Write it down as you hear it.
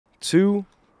2,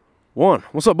 1.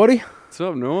 What's up, buddy? What's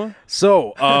up, Noah?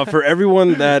 So, for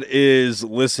everyone that is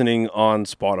listening on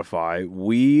Spotify,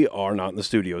 we are not in the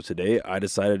studio today. I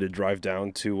decided to drive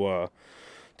down to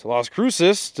Las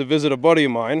Cruces to visit a buddy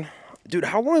of mine. Dude,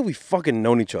 how long have we fucking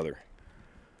known each other?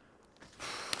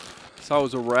 So I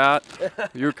was a rat.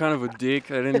 You're kind of a dick.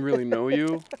 I didn't really know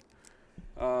you.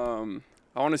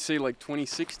 I want to say like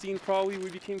 2016 probably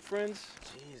we became friends.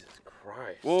 Jesus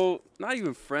Christ. Well, not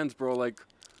even friends, bro. Like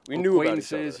we knew about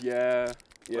each other. Yeah.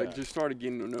 Like just started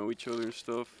getting to know each other and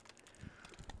stuff.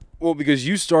 Well, because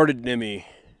you started NIMI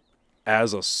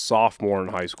as a sophomore in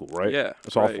high school, right? Yeah.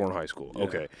 A sophomore in high school. Yeah,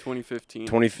 okay. 2015.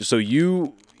 So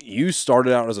you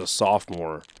started out as a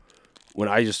sophomore when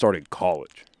I just started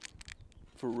college.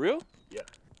 For real? Yeah.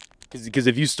 Because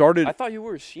if you started, I thought you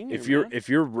were a senior. If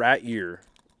your rat year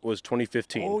was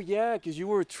 2015. Oh yeah, because you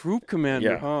were a troop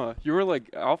commander, huh? You were like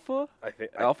Alpha?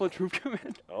 Alpha troop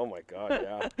commander. Oh my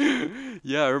God, yeah.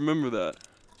 Yeah, I remember that.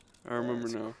 I remember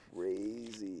now.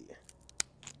 Crazy.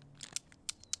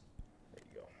 There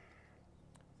you go.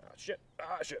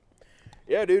 Ah shit.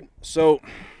 Yeah, dude. So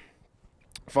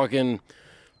fucking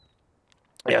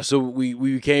yeah, so we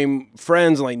became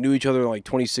friends and like knew each other in like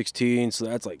 2016, so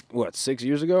that's like what, 6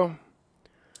 years ago?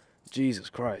 Jesus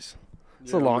Christ.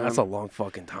 That's a long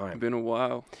fucking time. Been a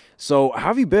while. So how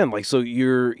have you been? Like, so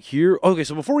you're here. Okay,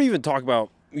 so before we even talk about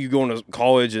you going to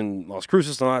college and Las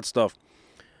Cruces and all that stuff,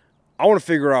 I want to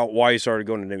figure out why you started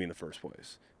going to NIMI in the first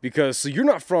place. Because so you're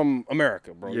not from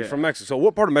America, bro. Yeah. You're from Mexico. So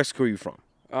what part of Mexico are you from?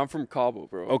 I'm from Cabo,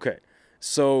 bro. Okay.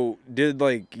 So did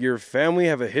like your family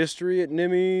have a history at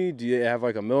NIMI? Do you have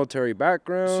like a military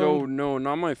background? So no,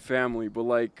 not my family, but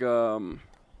like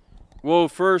well,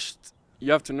 first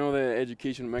you have to know that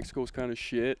education in Mexico is kind of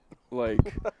shit. Like,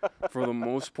 for the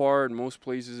most part, in most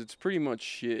places, it's pretty much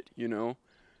shit, you know?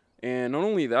 And not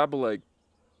only that, but, like,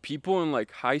 people in,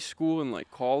 like, high school and,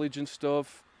 like, college and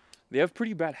stuff, they have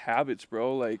pretty bad habits,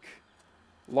 bro. Like,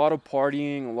 a lot of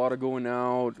partying, a lot of going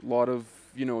out, a lot of,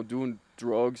 you know, doing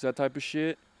drugs, that type of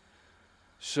shit.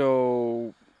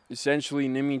 So, essentially,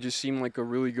 NIMI just seemed like a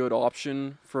really good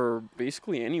option for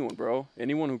basically anyone, bro.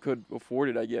 Anyone who could afford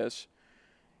it, I guess.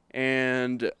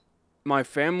 And my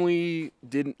family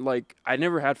didn't, like, I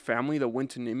never had family that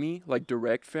went to NIMI, like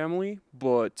direct family,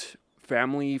 but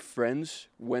family friends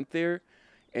went there.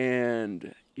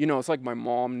 And, you know, it's like my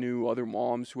mom knew other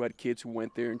moms who had kids who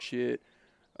went there and shit.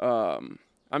 I'm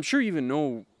sure you even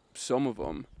know some of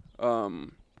them.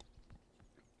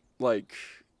 Like,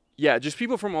 yeah, just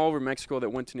people from all over Mexico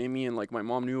that went to NIMI, and, like, my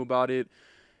mom knew about it.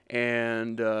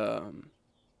 And,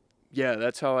 yeah,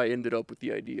 that's how I ended up with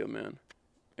the idea, man.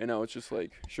 And I was just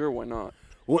like, sure, why not?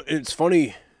 Well, it's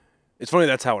funny. It's funny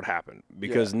that's how it happened.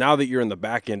 Because now that you're in the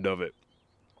back end of it,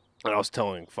 and I was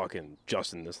telling fucking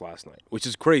Justin this last night, which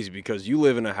is crazy because you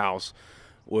live in a house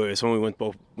where someone we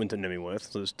both went to NIMI with.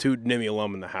 So there's 2 NIMI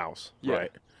alum in the house,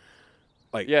 right?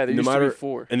 Like, yeah, there used to be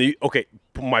 4. And okay,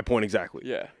 my point exactly.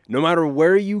 Yeah. No matter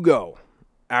where you go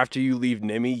after you leave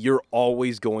NIMI, you're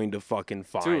always going to fucking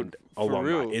find alumni. For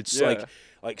real. It's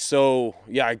like so.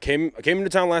 Yeah, I came into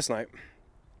town last night.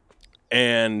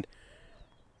 And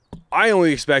I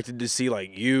only expected to see,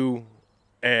 like, you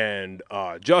and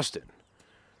Justin.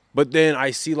 But then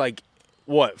I see, like,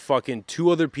 what, fucking 2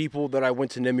 other people that I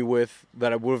went to NIMI with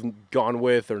that I would have gone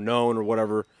with or known or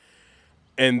whatever.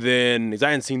 And then, because I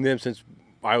hadn't seen them since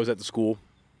I was at the school.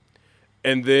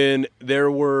 And then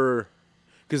there were,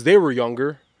 because they were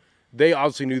younger, they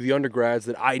obviously knew the undergrads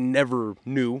that I never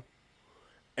knew.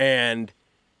 And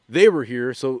they were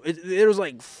here, so there was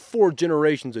like 4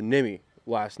 generations of NIMI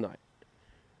last night.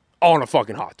 All in a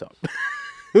fucking hot tub.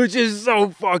 Which is so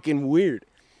fucking weird.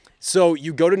 So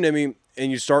you go to NIMI and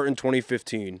you start in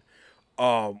 2015.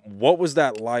 What was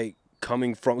that like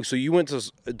coming from? So you went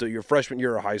to your freshman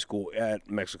year of high school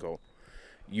at Mexico.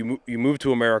 You moved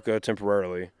to America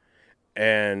temporarily.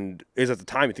 And is at the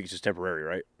time you think it's just temporary,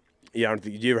 right? Yeah, I don't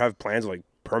think, do you ever have plans of like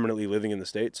permanently living in the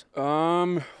States?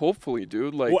 Hopefully,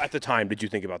 dude. Like, well, at the time, did you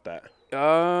think about that?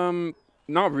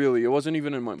 Not really. It wasn't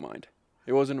even in my mind.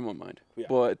 It wasn't in my mind. Yeah.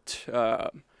 But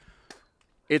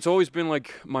it's always been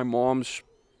like my mom's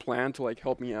plan to like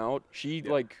help me out. She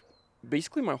like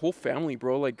basically my whole family,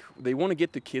 bro. Like they want to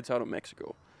get the kids out of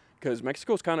Mexico because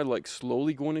Mexico's kind of like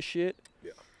slowly going to shit.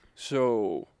 Yeah.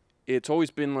 So it's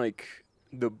always been like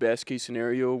the best case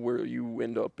scenario where you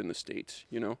end up in the States.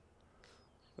 You know.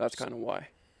 That's kind of why.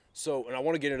 So, and I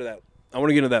want to get into that. I want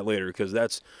to get into that later because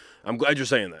that's. I'm glad you're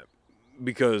saying that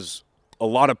because a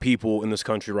lot of people in this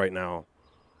country right now,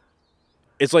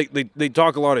 it's like they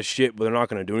talk a lot of shit, but they're not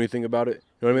going to do anything about it.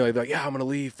 You know what I mean? Like yeah, I'm gonna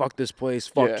leave. Fuck this place.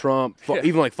 Fuck Yeah. Trump. Fuck,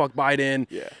 even like fuck Biden.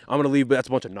 Yeah. I'm gonna leave, but that's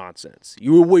a bunch of nonsense.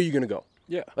 Where are you gonna go?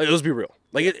 Yeah. Like, let's be real.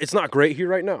 Like it's not great here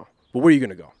right now, but where are you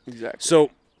gonna go? Exactly. So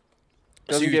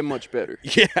Doesn't you- get much better.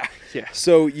 Yeah. Yeah.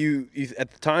 So you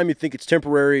at the time you think it's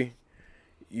temporary.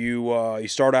 You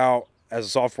start out as a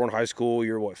sophomore in high school.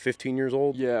 You're what, 15 years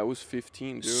old? Yeah, I was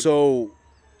 15, dude. So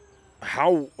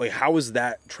how is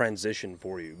that transition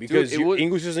for you? Because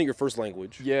English isn't your first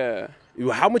language. Yeah.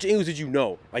 How much English did you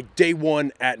know? Like day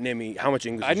one at NIMI, how much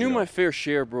English I did you knew know? my fair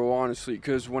share, bro, honestly,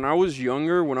 because when I was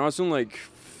younger, when I was in like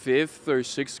 5th or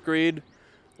 6th grade,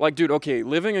 like, dude, okay,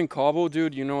 living in Cabo,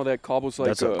 dude, you know that Cabo's like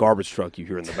That's a garbage truck you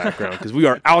hear in the background because we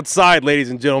are outside, ladies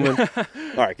and gentlemen. All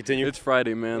right, continue. It's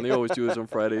Friday, man. They always do this on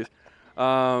Fridays.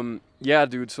 Yeah,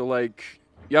 dude, so like,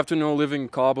 you have to know living in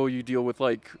Cabo, you deal with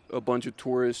like a bunch of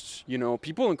tourists, you know.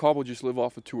 People in Cabo just live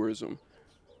off of tourism,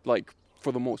 like,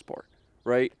 for the most part,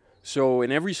 right? So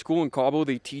in every school in Cabo,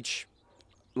 they teach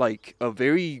like a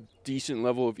very decent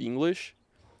level of English.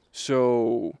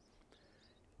 So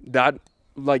that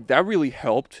really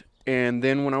helped. And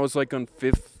then when I was like on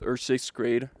 5th or 6th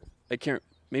grade,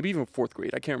 maybe even 4th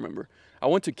grade, I can't remember. I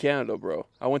went to Canada, bro.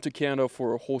 I went to Canada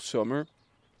for a whole summer,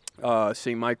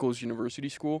 St. Michael's University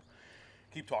School.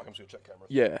 Keep talking, I'm just gonna check cameras.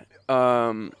 Yeah.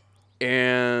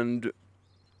 And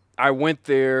I went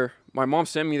there. My mom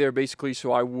sent me there basically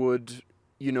so I would,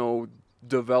 you know,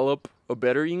 develop a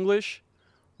better English,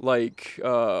 like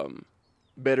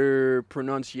better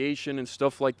pronunciation and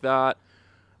stuff like that.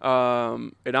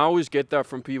 And I always get that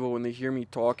from people when they hear me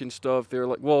talk and stuff. They're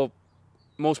like, well,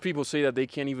 most people say that they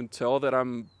can't even tell that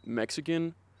I'm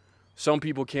Mexican. Some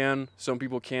people can, some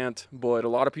people can't. But a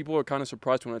lot of people are kind of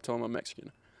surprised when I tell them I'm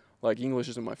Mexican. Like, English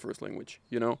isn't my first language,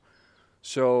 you know?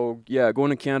 So, yeah,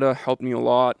 going to Canada helped me a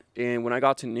lot. And when I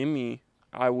got to NIMI,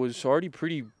 I was already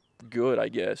pretty good, I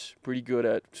guess. Pretty good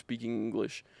at speaking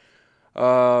English.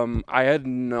 I had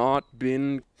not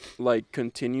been, like,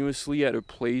 continuously at a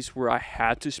place where I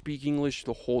had to speak English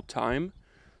the whole time.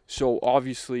 So,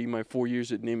 obviously, my 4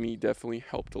 years at NIMI definitely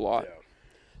helped a lot.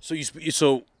 Yeah.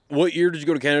 So what year did you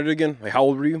go to Canada again? Like, how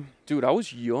old were you? Dude, I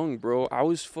was young, bro. I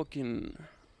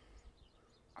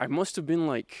must have been,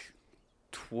 like,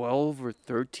 12 or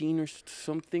 13 or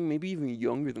something. Maybe even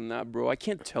younger than that, bro. I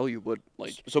can't tell you, but,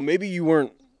 like... So maybe you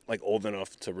weren't, like, old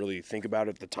enough to really think about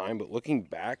it at the time, but looking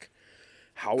back...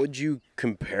 How would you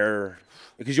compare,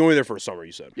 because you're only there for a summer,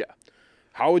 you said. Yeah.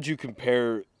 How would you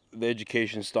compare the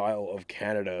education style of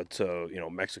Canada to, you know,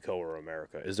 Mexico or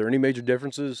America? Is there any major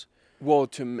differences? Well,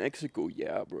 to Mexico,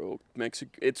 yeah, bro.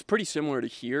 It's pretty similar to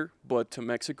here, but to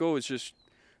Mexico, it's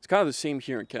kind of the same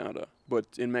here in Canada, but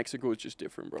in Mexico, it's just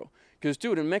different, bro. Because,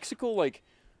 dude, in Mexico, like,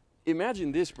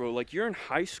 imagine this, bro. Like, you're in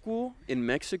high school in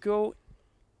Mexico,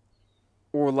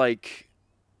 or, like...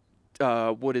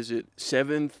 what is it?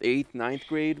 7th, 8th, 9th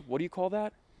grade? What do you call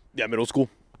that? Yeah, middle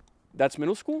school. That's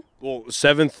middle school? Well,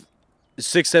 6th,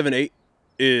 7th, 8th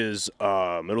is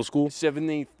middle school.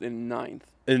 7th, 8th, and 9th.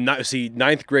 And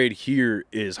ninth grade here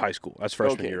is high school. That's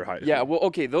freshman year of high school. Yeah, well,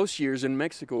 okay, those years in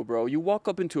Mexico, bro, you walk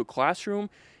up into a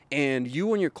classroom and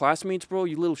you and your classmates, bro,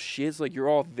 you little shits, like you're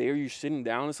all there, you're sitting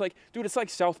down. It's like, dude, it's like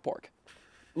South Park.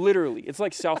 Literally, it's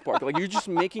like South Park. Like, you're just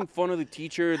making fun of the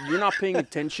teacher. You're not paying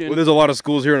attention. Well, there's a lot of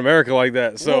schools here in America like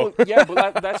that. So well, yeah,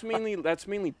 but that's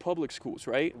mainly public schools,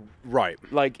 right? Right.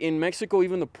 Like in Mexico,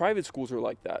 even the private schools are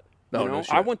like that. No, you know, no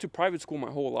shit. I went to private school my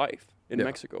whole life in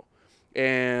Mexico,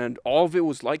 and all of it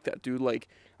was like that, dude. Like,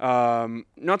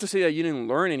 not to say that you didn't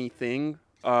learn anything,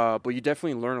 but you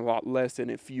definitely learn a lot less than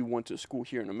if you went to school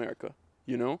here in America.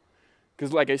 You know,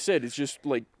 because like I said, it's just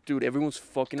like, dude, everyone's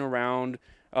fucking around.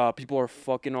 People are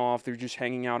fucking off. They're just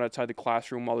hanging out outside the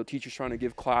classroom while the teacher's trying to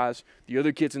give class. The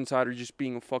other kids inside are just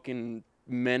being a fucking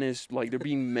menace. Like, they're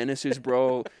being menaces,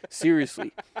 bro.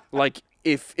 Seriously. Like,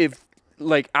 if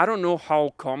like, I don't know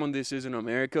how common this is in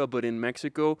America, but in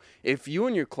Mexico, if you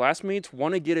and your classmates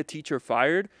want to get a teacher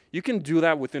fired, you can do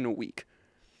that within a week.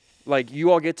 Like,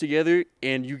 you all get together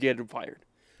and you get fired.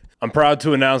 I'm proud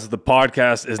to announce that the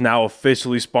podcast is now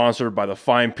officially sponsored by the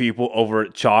fine people over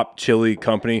at Chop Chili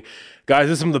Company. Guys,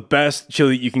 this is some of the best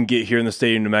chili you can get here in the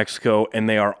state of New Mexico, and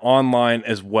they are online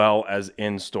as well as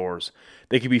in stores.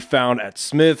 They can be found at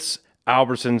Smith's,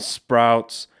 Albertsons,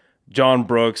 Sprouts, John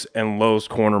Brooks, and Lowe's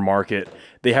Corner Market.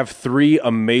 They have 3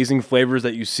 amazing flavors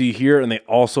that you see here, and they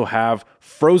also have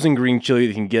frozen green chili that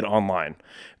you can get online.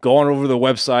 Go on over to the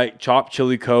website,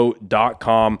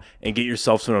 chopchilico.com, and get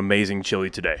yourself some amazing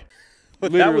chili today.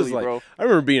 But Literally, that was like, bro. I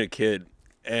remember being a kid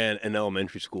and in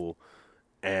elementary school,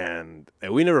 and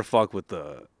we never fucked with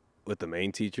the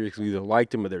main teachers because we either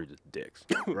liked them or they were just dicks,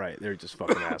 right? They were just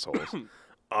fucking assholes.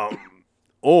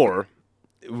 Or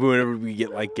whenever we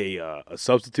get like a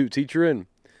substitute teacher in,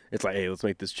 it's like, hey, let's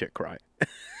make this chick cry.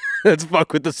 Let's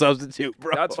fuck with the substitute,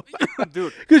 bro. That's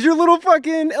dude. Because you're little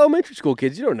fucking elementary school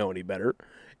kids. You don't know any better.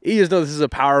 You just know this is a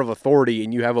power of authority,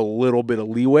 and you have a little bit of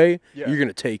leeway. Yeah. You're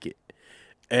gonna take it.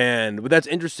 But that's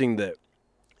interesting. That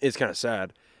it's kind of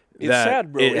sad. It's that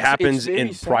sad, bro. It happens very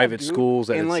in sad, private dude. schools,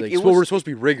 and And, it's like, like it school, was- we're supposed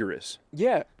to be rigorous.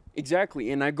 Yeah,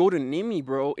 exactly. And I go to NIMI,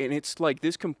 bro, and it's like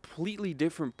this completely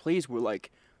different place where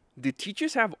like the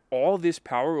teachers have all this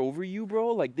power over you, bro.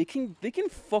 Like they can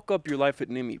fuck up your life at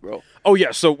NIMI, bro. Oh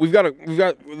yeah, so we've got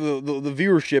the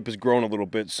viewership has grown a little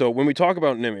bit. So when we talk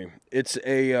about NIMI, it's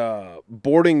a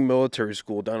boarding military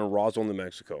school down in Roswell, New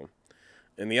Mexico,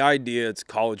 and the idea it's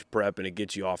college prep and it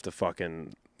gets you off to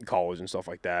fucking college and stuff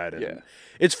like that. And Yeah.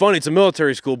 it's funny. It's a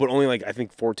military school, but only like I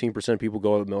think 14% of people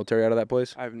go to the military out of that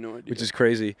place, I have no idea. which is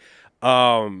crazy.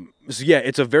 So yeah,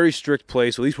 it's a very strict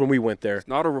place. At least when we went there.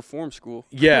 Not a reform school.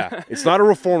 Yeah, it's not a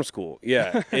reform school.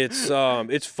 Yeah,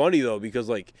 it's funny though because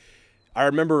like I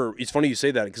remember it's funny you say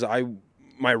that because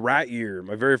my rat year,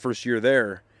 my very first year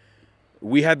there,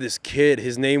 we had this kid.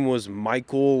 His name was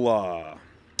Michael.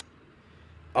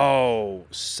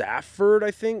 Safford,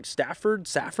 I think Stafford,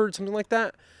 something like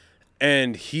that,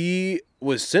 and he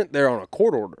was sent there on a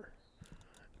court order.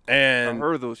 And I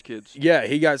heard of those kids. yeah,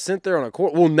 he got sent there on a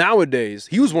court. Well, nowadays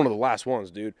he was one of the last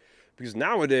ones, dude. Because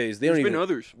nowadays they There's don't been even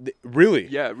others. really.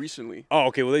 Yeah, recently. Oh,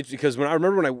 okay. Well, because when I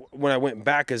remember when I went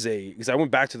back because I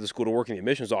went back to the school to work in the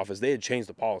admissions office, they had changed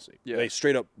the policy. Yeah. They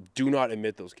straight up do not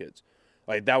admit those kids.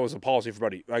 Like that was a policy for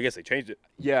everybody. I guess they changed it.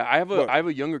 Yeah, I Look. have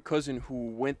a younger cousin who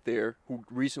went there who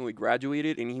recently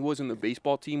graduated, and he was in the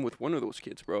baseball team with one of those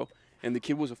kids, bro. And the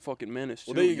kid was a fucking menace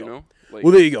too. Well, there you go. know. Like,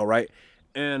 Well, there you go, right?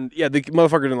 And yeah, the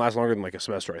motherfucker didn't last longer than like a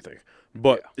semester, I think.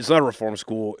 But it's not a reform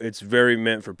school. It's very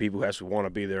meant for people who actually want to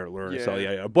be there and learn. So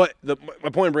Yeah. yeah. But my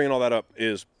point in bringing all that up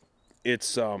is,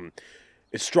 it's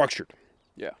structured.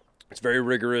 yeah. It's very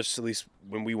rigorous, at least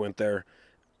when we went there,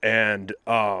 and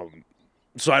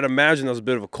so I'd imagine that was a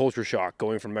bit of a culture shock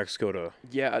going from Mexico to.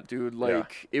 Yeah, dude.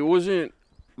 Like it wasn't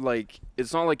like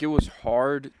it's not like it was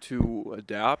hard to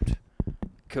adapt,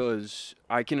 because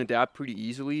I can adapt pretty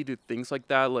easily to things like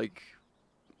that. Like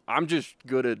I'm just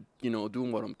good at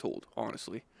doing what I'm told,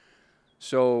 honestly.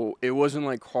 So it wasn't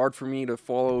like hard for me to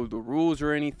follow the rules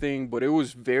or anything, but it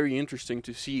was very interesting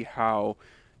to see how,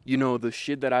 the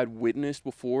shit that I'd witnessed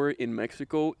before in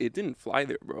Mexico, it didn't fly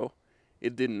there, bro.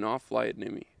 It did not fly at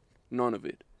NIMI. None of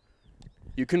it.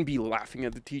 You couldn't be laughing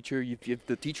at the teacher. If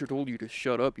the teacher told you to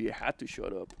shut up, you had to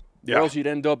shut up. Yeah. Or else you'd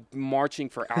end up marching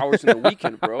for hours in the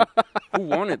weekend, bro. Who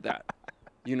wanted that?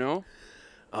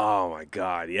 Oh my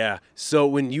God, yeah. So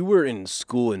when you were in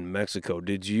school in Mexico,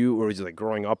 or was it like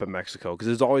growing up in Mexico? Because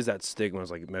there's always that stigma.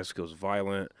 It's like Mexico's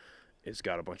violent. It's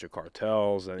got a bunch of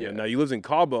cartels. And Yeah. now you lived in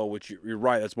Cabo, which you're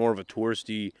right. That's more of a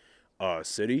touristy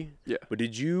city. Yeah. But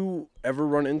did you ever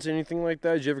run into anything like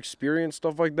that? Did you ever experience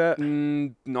stuff like that?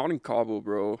 Not in Cabo,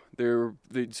 bro.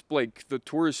 It's like the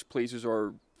tourist places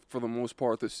are, for the most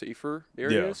part, the safer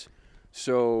areas.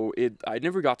 So I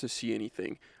never got to see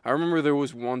anything. I remember there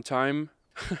was one time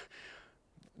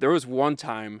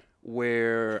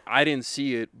where I didn't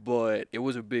see it, but it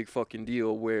was a big fucking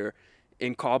deal where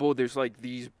in Cabo there's like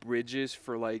these bridges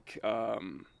for like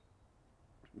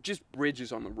just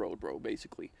bridges on the road, bro,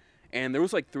 basically. And there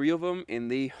was like 3 of them, and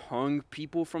they hung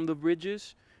people from the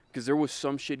bridges because there was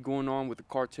some shit going on with the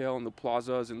cartel and the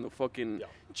plazas and the fucking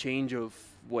change of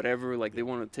whatever. Like they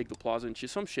wanted to take the plaza and shit,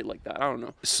 some shit like that. I don't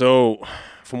know. So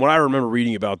from what I remember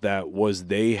reading about that was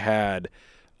they had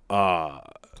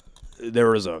there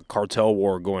was a cartel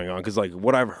war going on because like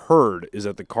what I've heard is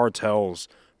that the cartels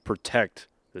protect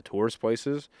the tourist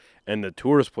places, and the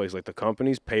tourist place, like the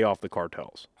companies, pay off the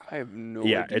cartels. I have no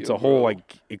Yeah, idea, it's a whole bro.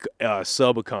 like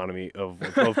sub economy of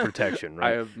protection,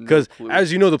 right? I have no Because clue.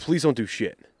 as you know, the police don't do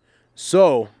shit.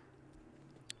 So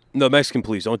the Mexican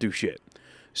police don't do shit.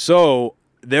 So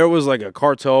there was like a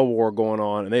cartel war going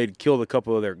on, and they had killed a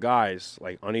couple of their guys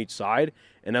like on each side,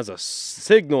 and as a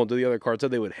signal to the other cartel,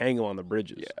 they would hang them on the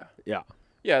bridges. Yeah.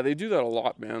 Yeah, they do that a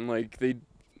lot, man. Like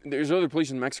there's other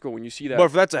places in Mexico when you see that. But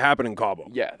for that to happen in Cabo,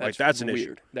 yeah, that's an issue.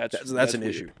 weird. That's an weird.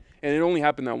 issue. And it only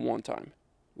happened that one time.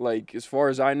 Like as far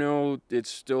as I know, it's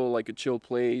still like a chill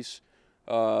place.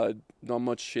 Not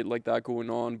much shit like that going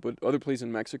on. But other places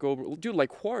in Mexico, dude,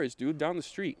 like Juarez, dude, down the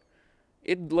street.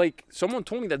 It like someone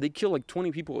told me that they kill like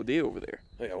 20 people a day over there.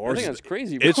 Yeah, I think that's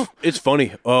crazy, bro. It's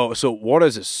funny. Oh, so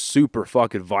Juarez is super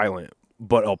fucking violent,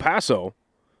 but El Paso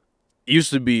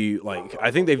used to be like, I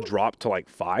think they've dropped to like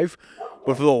 5,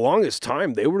 but for the longest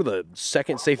time they were the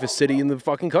second safest city in the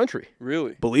fucking country.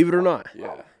 Really? Believe it or not.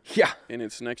 Yeah. Yeah. And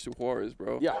it's next to Juarez,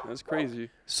 bro. Yeah. That's crazy.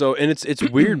 So, and it's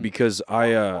weird because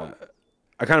I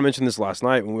kind of mentioned this last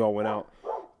night when we all went out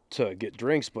to get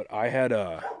drinks, but I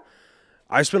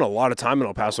spent a lot of time in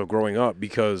El Paso growing up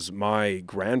because my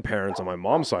grandparents on my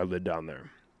mom's side lived down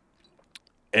there.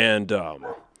 And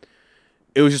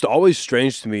it was just always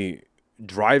strange to me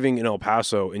driving in El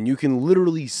Paso, and you can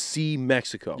literally see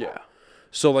Mexico. Yeah.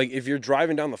 So, like, if you're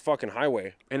driving down the fucking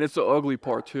highway. And it's the ugly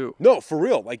part, too. No, for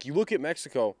real. Like, you look at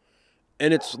Mexico,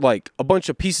 and it's, like, a bunch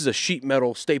of pieces of sheet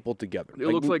metal stapled together. It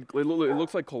looks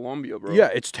like Colombia, bro.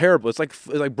 Yeah, it's terrible. It's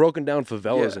like broken down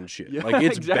favelas and shit. Yeah, Like,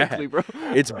 it's exactly, bad.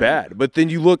 bro. It's bad. But then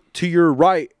you look to your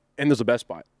right, and there's a Best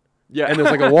Buy. Yeah. And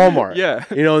there's, like, a Walmart. Yeah.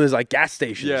 You know, and there's, like, gas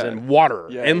stations Yeah. and water.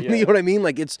 Yeah, and yeah. you know what I mean?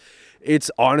 Like,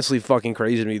 it's honestly fucking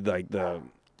crazy to me, like,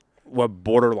 what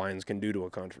borderlines can do to a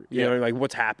country. You Yeah. know, like,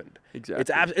 what's happened.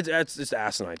 Exactly. It's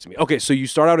asinine to me. Okay, so you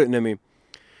start out at NIMI,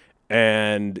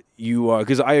 and you,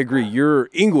 because I agree, your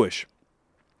English,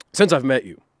 since I've met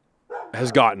you,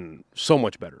 has gotten so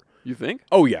much better. You think?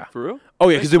 Oh, yeah. For real? Oh,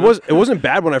 yeah, because it wasn't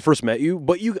bad when I first met you,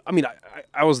 but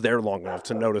I was there long enough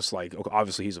to notice, like, okay,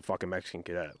 obviously he's a fucking Mexican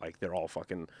cadet. Like, they're all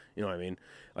fucking, you know what I mean?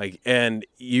 Like, and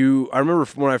I remember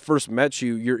when I first met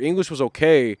you, your English was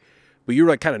okay, but you were,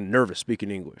 like, kind of nervous speaking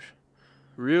English.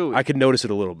 Really? I could notice it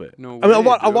a little bit. No I mean,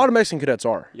 way, a lot of Mexican cadets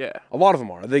are. Yeah. A lot of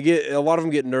them are. A lot of them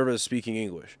get nervous speaking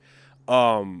English.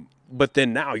 But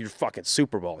then now you're fucking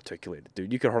super well articulated,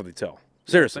 dude. You can hardly tell.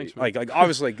 Seriously. Thanks, man. like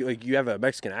obviously like you have a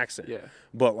Mexican accent. Yeah.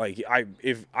 But like I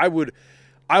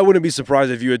wouldn't be surprised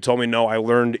if you had told me no, I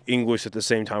learned English at the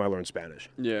same time I learned Spanish.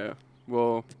 Yeah.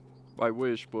 Well, I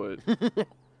wish, but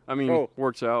I mean, Oh.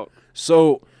 works out.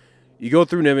 So you go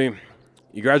through NIMI,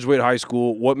 you graduate high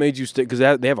school. What made you stick? Because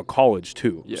they have a college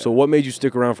too. Yeah. So what made you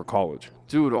stick around for college?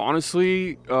 Dude,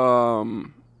 honestly,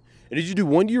 And did you do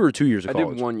 1 year or 2 years of I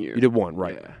college? did 1 year. You did one,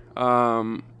 right?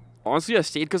 Yeah. Honestly, I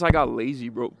stayed because I got lazy,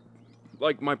 bro.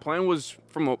 Like, my plan was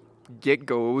from the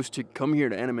get-go, it was to come here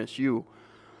to NMSU.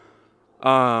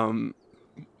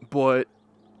 But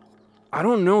I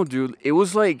don't know, dude. It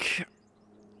was like,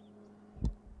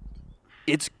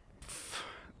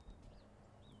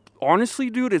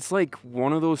 honestly, dude, it's like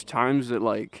one of those times that,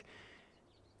 like,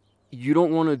 you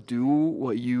don't want to do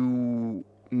what you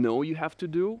know you have to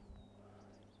do.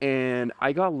 And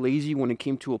I got lazy when it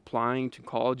came to applying to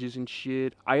colleges and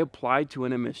shit. I applied to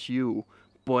NMSU,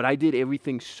 but I did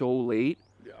everything so late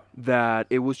that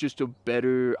it was just a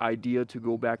better idea to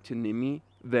go back to NIMI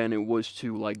than it was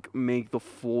to, like, make the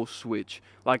full switch.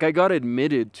 Like, I got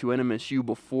admitted to NMSU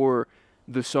before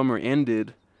the summer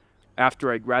ended,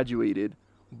 after I graduated,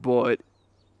 but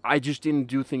I just didn't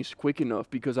do things quick enough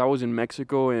because I was in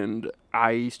Mexico and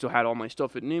I still had all my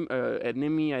stuff at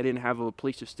NIMI. I didn't have a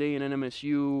place to stay in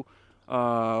NMSU.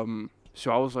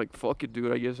 So I was like, fuck it,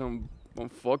 dude. I guess I'm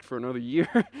fucked for another year.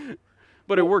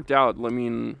 But it worked out. I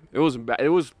mean, it wasn't bad. It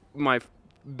was my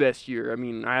best year. I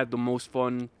mean, I had the most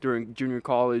fun during junior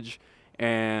college.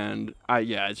 And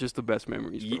it's just the best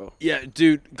memories, bro. Yeah,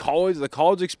 dude, the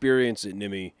college experience at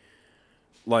NIMI,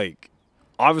 like,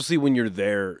 obviously when you're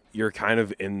there, you're kind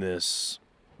of in this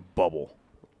bubble,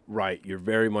 right? You're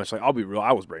very much like, I'll be real,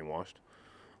 I was brainwashed.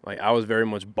 Like, I was very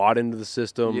much bought into the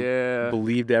system,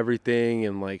 believed everything,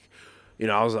 and like, you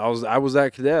know, I was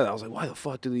that cadet. I was like, why the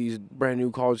fuck do these brand new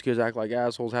college kids act like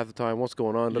assholes half the time? What's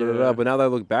going on? Yeah. But now that I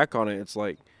look back on it, it's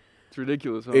like, It's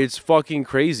ridiculous, huh? it's fucking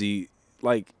crazy.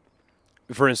 Like,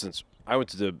 for instance, I went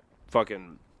to the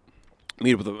fucking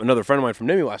meet up with another friend of mine from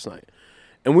NIMI last night.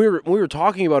 And we were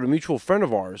talking about a mutual friend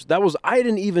of ours. I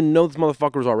didn't even know this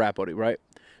motherfucker was our rap buddy, right?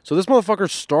 So this motherfucker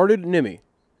started NIMI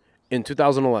in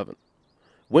 2011.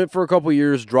 Went for a couple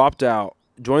years, dropped out,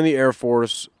 joined the Air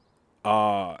Force.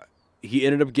 He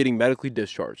ended up getting medically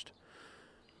discharged.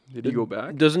 Did he go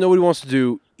back? Doesn't know what he wants to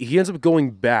do. He ends up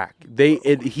going back.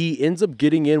 He ends up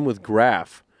getting in with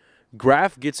Graf.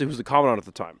 Graf who's the commandant at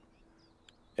the time.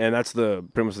 And that's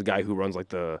pretty much the guy who runs like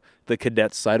the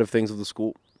cadet side of things of the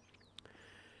school.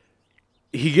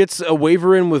 He gets a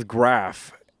waiver in with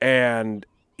Graf, and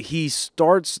he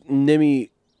starts NIMI,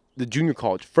 the junior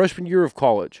college, freshman year of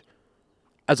college,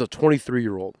 as a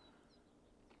 23-year-old.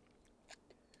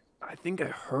 I think I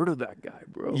heard of that guy,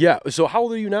 bro. Yeah. So how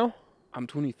old are you now? I'm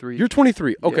 23. You're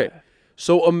 23. Okay. Yeah.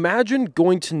 So imagine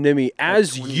going to NIMI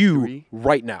as 23? you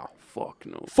right now. Fuck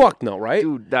no. Fuck no, right?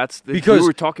 Dude, because we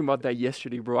were talking about that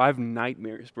yesterday, bro. I have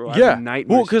nightmares, bro. I yeah, have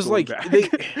nightmares. well, because like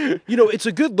it's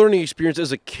a good learning experience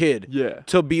as a kid. Yeah.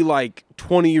 To be like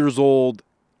 20 years old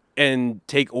and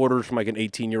take orders from like an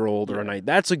 18-year-old or a night.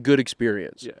 That's a good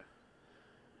experience. Yeah.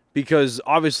 Because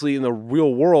obviously in the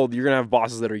real world, you're going to have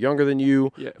bosses that are younger than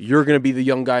you. Yeah. You're going to be the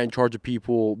young guy in charge of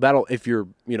people. That'll, if you're,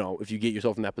 if you get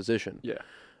yourself in that position. Yeah.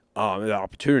 That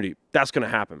opportunity, that's going to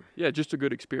happen. Yeah, just a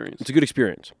good experience. It's a good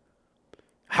experience.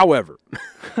 However,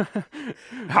 I'm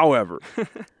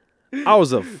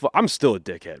still a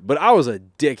dickhead, but I was a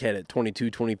dickhead at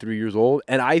 22, 23 years old.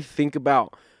 And I think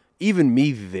about even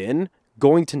me then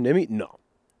going to NIMI. No.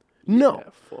 Yeah,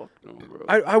 fuck no, bro.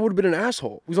 I would have been an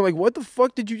asshole. Because I'm like, what the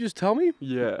fuck did you just tell me?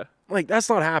 Yeah. Like, that's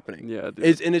not happening. Yeah,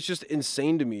 dude. It's just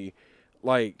insane to me.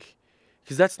 Like,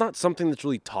 because that's not something that's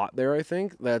really taught there, I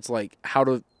think. That's like how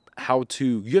to,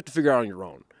 you have to figure out on your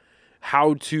own.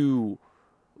 How to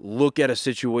look at a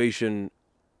situation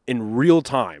in real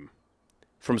time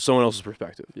from someone else's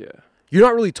perspective. Yeah. You're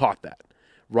not really taught that,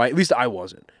 right? At least I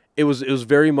wasn't. It was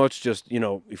very much just,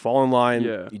 you fall in line,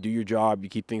 you do your job, you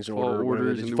keep things in order. Follow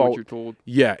orders and do follow, what you're told.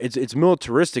 Yeah, it's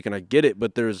militaristic, and I get it,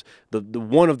 but there's the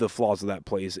one of the flaws of that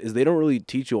place is they don't really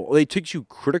teach you. They teach you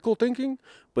critical thinking,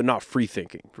 but not free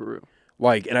thinking. For real.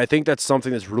 Like, and I think that's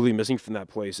something that's really missing from that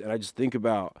place. And I just think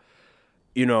about,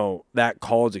 that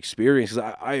college experience.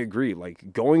 Because I agree,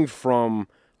 like going from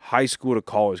high school to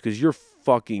college, because you're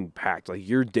fucking packed. Like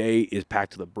your day is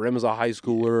packed to the brim as a high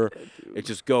schooler. Yeah, it's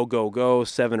just go,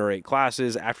 7 or 8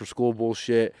 classes, after school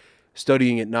bullshit,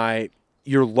 studying at night.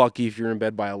 You're lucky if you're in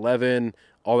bed by 11,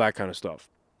 all that kind of stuff.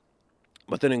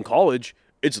 But then in college,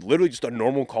 it's literally just a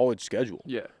normal college schedule.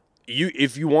 Yeah.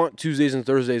 If you want Tuesdays and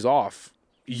Thursdays off,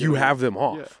 you have them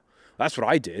off. Yeah. That's what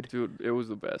I did. Dude, it was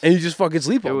the best. And you just fucking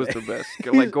sleep all day. It was the best.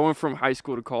 Like going from high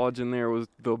school to college in there was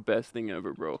the best thing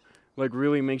ever, bro. Like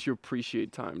really makes you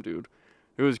appreciate time, dude.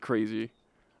 It was crazy.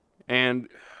 And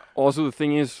also the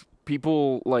thing is,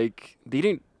 people like,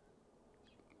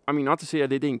 not to say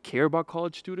that they didn't care about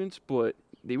college students, but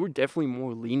they were definitely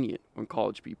more lenient on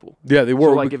college people. Yeah, they were.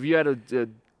 So like if you had a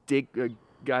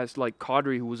guys like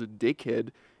Cadre who was a dickhead,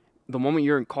 the moment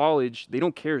you're in college, they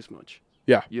don't care as much.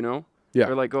 Yeah. Yeah.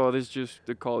 They're like, oh, this is just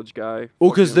the college guy.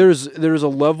 Well, because there's a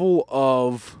level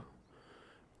of,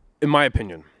 in my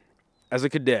opinion, as a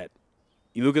cadet,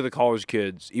 you look at the college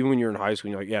kids, even when you're in high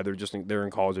school, you're like, yeah, they're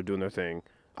in college, they're doing their thing.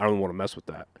 I don't want to mess with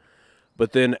that.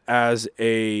 But then as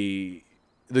the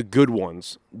good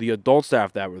ones, the adult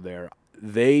staff that were there,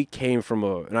 they came from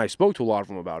and I spoke to a lot of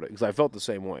them about it because I felt the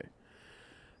same way.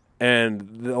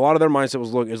 And a lot of their mindset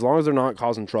was, look, as long as they're not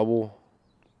causing trouble,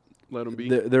 let them be.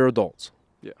 They're adults.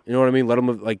 Yeah. You know what I mean? Let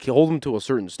them, like, hold them to a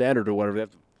certain standard or whatever. They have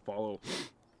to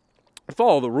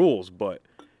follow the rules, but...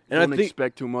 And don't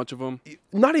expect too much of them.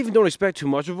 Not even don't expect too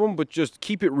much of them, but just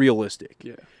keep it realistic.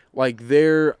 Yeah. Like,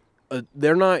 they're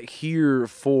not here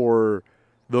for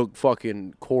the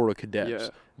fucking Corps of Cadets. Yeah.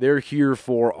 They're here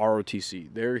for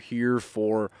ROTC. They're here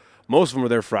for... Most of them are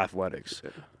there for athletics,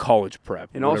 college prep,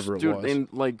 and whatever also, it was. And,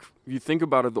 like, you think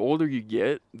about it, the older you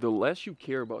get, the less you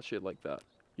care about shit like that,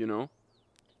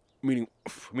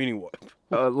 Meaning what?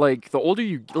 Like, the older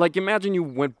you... Like, imagine you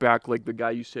went back, like the guy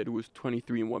you said who was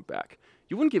 23 and went back.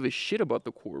 You wouldn't give a shit about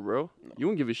the Corps, bro. No. You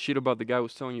wouldn't give a shit about the guy who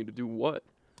was telling you to do what.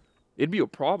 It'd be a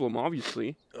problem,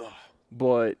 obviously. Ugh.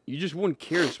 But you just wouldn't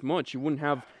care as much. You wouldn't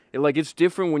have... Like, it's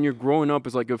different when you're growing up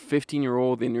as, like, a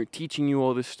 15-year-old and they're teaching you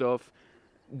all this stuff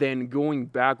than going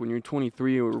back when you're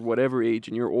 23 or whatever age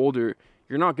and you're older.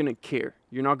 You're not going to care.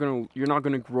 You're not going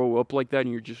to grow up like that,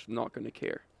 and you're just not going to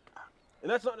care. And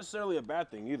that's not necessarily a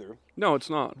bad thing either. No, it's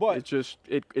not. But it's just,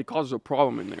 it causes a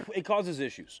problem in there. It causes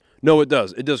issues. No, it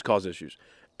does. It does cause issues.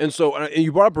 And so, and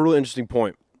you brought up a really interesting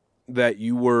point that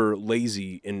you were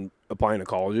lazy in applying to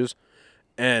colleges.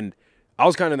 And I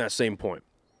was kind of in that same point.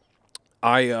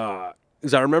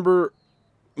 Because I remember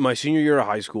my senior year of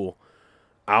high school,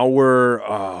 what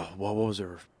was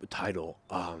her title?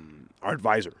 Our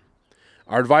advisor.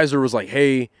 Our advisor was like,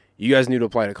 hey, you guys need to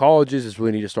apply to colleges. It's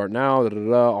really need to start now,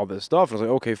 all this stuff. And I was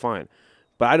like, okay, fine.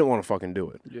 But I didn't want to fucking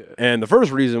do it. Yeah. And the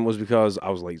first reason was because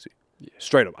I was lazy. Yeah.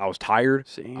 Straight up. I was tired.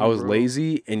 Same, I was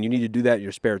lazy. And you need to do that in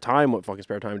your spare time. What fucking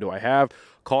spare time do I have?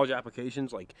 College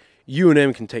applications, like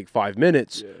UNM can take 5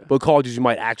 minutes. Yeah. But colleges you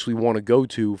might actually want to go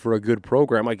to for a good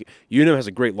program. Like UNM has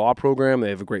a great law program. They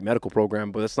have a great medical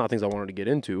program. But that's not things I wanted to get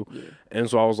into. Yeah. And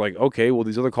so I was like, okay, well,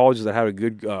 these other colleges that had a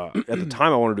good, at the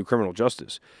time I wanted to do criminal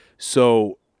justice.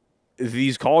 So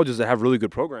these colleges that have really good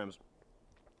programs,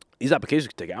 these applications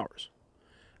can take hours.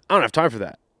 I don't have time for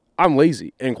that. I'm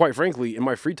lazy. And quite frankly, in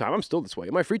my free time, I'm still this way.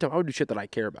 In my free time, I would do shit that I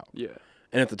care about. Yeah.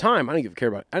 And at the time, I didn't care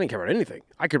about anything.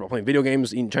 I cared about playing video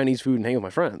games, eating Chinese food, and hanging with my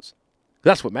friends.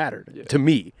 That's what mattered to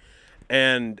me.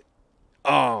 And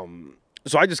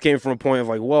so I just came from a point of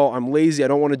like, well, I'm lazy. I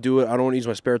don't want to do it. I don't want to use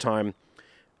my spare time.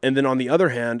 And then on the other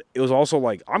hand, it was also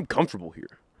like, I'm comfortable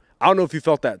here. I don't know if you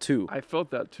felt that too. I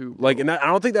felt that too, bro. Like, and I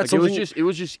don't think that's like, something. it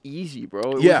was just easy,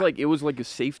 bro. Yeah. It was like a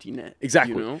safety net.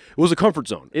 Exactly. You know? It was a comfort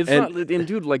zone. It's not, and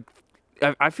dude, like,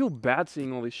 I feel bad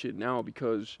saying all this shit now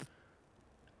because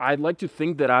I'd like to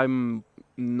think that I'm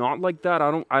not like that.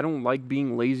 I don't like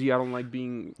being lazy. I don't like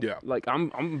being like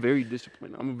I'm very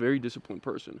disciplined. I'm a very disciplined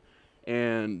person,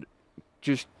 and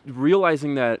just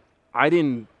realizing that I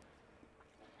didn't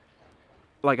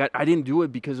do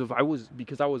it because I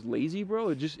was lazy, bro.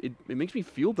 It makes me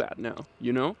feel bad now.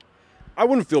 You know? I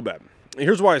wouldn't feel bad. And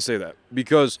here's why I say that,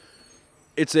 because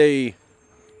it's a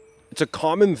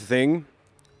common thing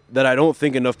that I don't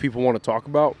think enough people want to talk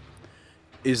about,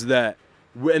 is that,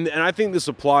 and I think this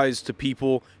applies to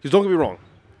people, because don't get me wrong,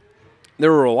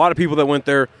 there were a lot of people that went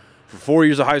there for 4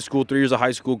 years of high school, 3 years of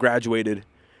high school, graduated,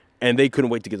 and they couldn't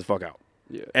wait to get the fuck out.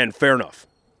 Yeah. And fair enough.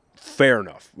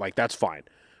 Like, that's fine.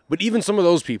 But even some of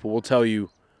those people will tell you,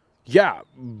 yeah,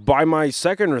 by my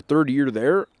second or third year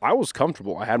there, I was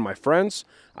comfortable. I had my friends.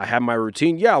 I had my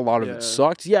routine. Yeah, a lot of it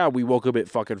sucked. Yeah, we woke up at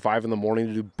fucking 5 in the morning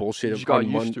to do bullshit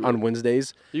on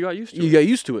Wednesdays. You got used to it. You got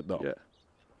used to it, though. Yeah.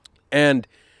 And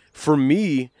for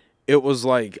me, it was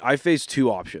like I faced two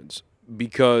options,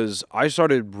 because I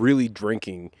started really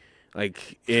drinking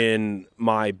like in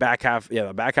my back half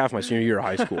of my senior year of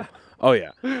high school. Oh,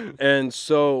 yeah. And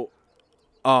so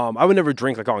I would never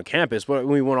drink like on campus, but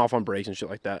we went off on breaks and shit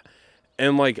like that.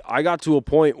 And like I got to a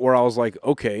point where I was like,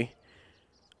 okay,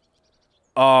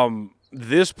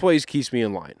 this place keeps me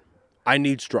in line. I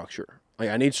need structure.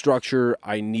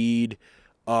 I need,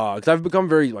 because I've become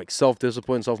very like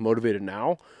self-disciplined, self-motivated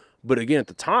now. But again, at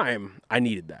the time, I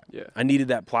needed that. Yeah. I needed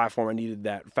that platform. I needed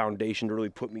that foundation to really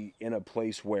put me in a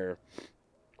place where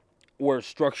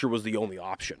structure was the only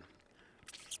option.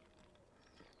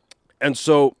 And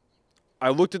so I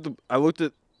looked at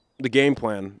the game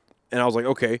plan, and I was like,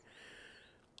 okay,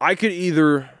 I could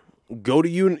either go to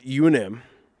UNM,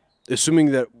 assuming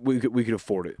that we could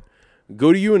afford it,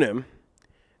 go to UNM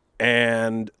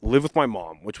and live with my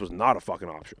mom, which was not a fucking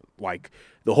option. Like,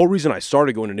 the whole reason I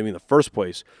started going to NIMI in the first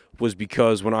place was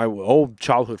because when old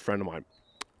childhood friend of mine,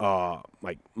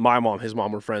 like my mom, his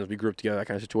mom were friends. We grew up together, that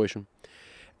kind of situation.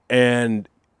 And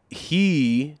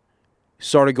he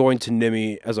started going to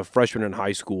NIMI as a freshman in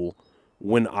high school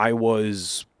when I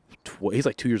was, he's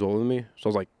like 2 years older than me. So I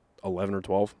was like 11 or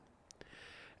 12.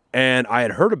 And I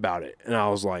had heard about it. And I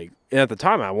was like, and at the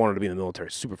time I wanted to be in the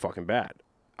military super fucking bad.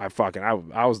 I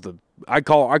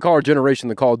call our generation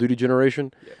the Call of Duty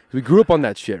generation. Yeah. We grew up on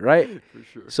that shit, right? For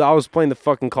sure. So I was playing the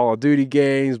fucking Call of Duty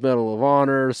games, Medal of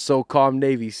Honor, SOCOM,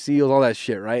 Navy SEALs, all that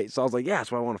shit, right? So I was like, yeah,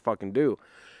 that's what I want to fucking do.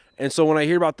 And so when I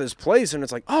hear about this place and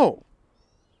it's like, oh,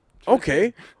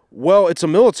 okay, well, it's a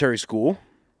military school.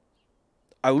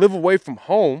 I live away from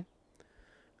home.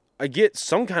 I get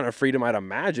some kind of freedom, I'd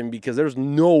imagine, because there's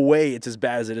no way it's as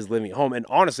bad as it is living at home. And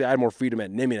honestly, I had more freedom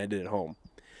at NIMI than I did at home.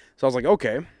 So I was like,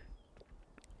 okay,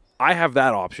 I have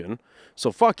that option.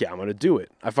 So fuck yeah, I'm going to do it.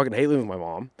 I fucking hate living with my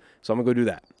mom. So I'm going to go do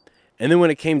that. And then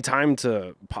when it came time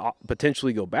to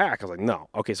potentially go back, I was like, no.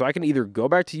 Okay, so I can either go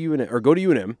back to UNM or go to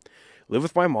UNM, live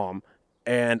with my mom,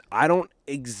 and I don't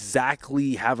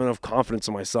exactly have enough confidence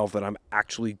in myself that I'm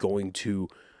actually going to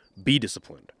be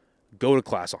disciplined, go to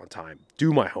class on time,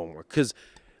 do my homework. Because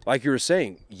like you were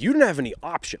saying, you didn't have any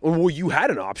option. Well, you had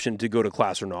an option to go to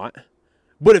class or not.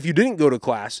 But if you didn't go to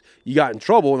class, you got in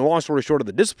trouble. And the long story short of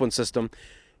the discipline system,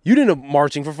 you didn't end up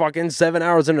marching for fucking 7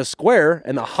 hours in a square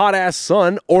in the hot-ass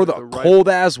sun or the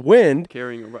cold-ass wind.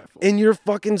 Carrying a rifle. In your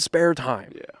fucking spare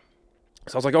time. Yeah.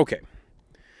 So I was like, okay.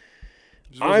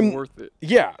 It wasn't worth it.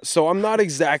 Yeah, so I'm not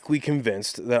exactly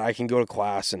convinced that I can go to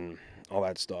class and all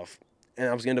that stuff. And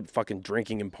I was going to end up fucking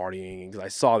drinking and partying because I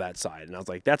saw that side. And I was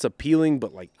like, that's appealing,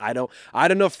 but like I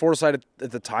had enough foresight at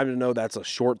the time to know that's a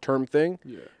short-term thing.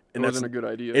 Yeah. And it wasn't a good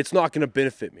idea. It's not going to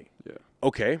benefit me. Yeah.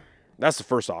 Okay, that's the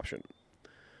first option.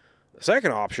 The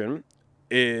second option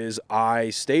is I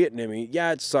stay at NIMI.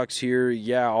 Yeah, it sucks here.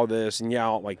 Yeah, all this. And yeah,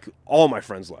 like all my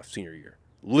friends left senior year.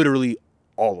 Literally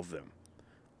all of them.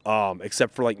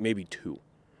 Except for like maybe 2.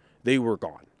 They were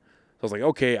gone. So I was like,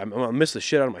 okay, I'm going to miss the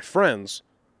shit out of my friends,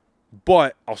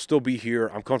 but I'll still be here.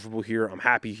 I'm comfortable here. I'm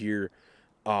happy here.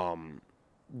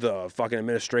 The fucking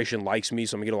administration likes me,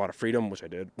 so I'm going to get a lot of freedom, which I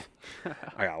did.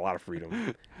 I got a lot of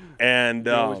freedom. And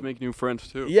you always make new friends,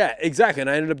 too. Yeah, exactly. And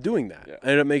I ended up doing that. Yeah. I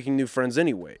ended up making new friends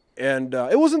anyway. And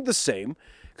it wasn't the same,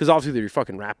 because obviously they're your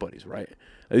fucking rap buddies, right?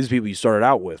 These people you started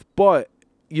out with. But,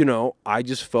 you know, I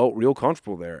just felt real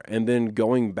comfortable there. And then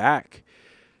going back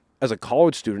as a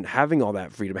college student, having all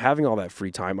that freedom, having all that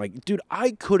free time. Like, dude,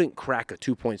 I couldn't crack a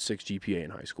 2.6 GPA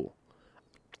in high school.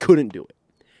 Couldn't do it.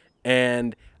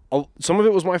 And some of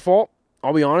it was my fault.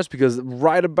 I'll be honest, because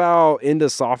right about into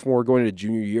sophomore, going into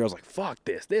junior year, I was like, fuck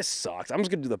this. This sucks. I'm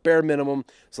just going to do the bare minimum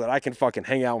so that I can fucking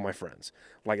hang out with my friends.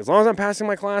 Like, as long as I'm passing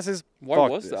my classes, Why fuck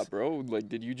was this. that, bro? Like,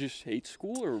 did you just hate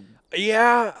school or?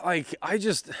 Yeah, like,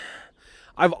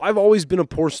 I've always been a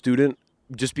poor student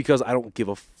just because I don't give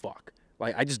a fuck.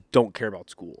 Like, I just don't care about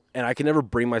school. And I can never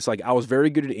bring myself, like, I was very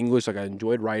good at English. Like, I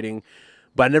enjoyed writing.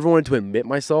 But I never wanted to admit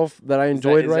myself that I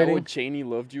enjoyed writing. Is that what Cheney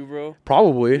loved you, bro?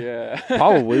 Probably. Yeah.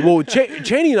 Probably. Well,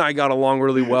 Cheney and I got along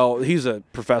really well. He's a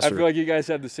professor. I feel like you guys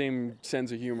had the same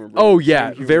sense of humor, bro. Oh,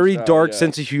 yeah. Same humor Very style, dark yeah.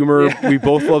 sense of humor. Yeah. We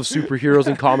both love superheroes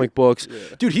and comic books.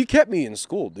 Yeah. Dude, he kept me in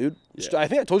school, dude. Yeah. I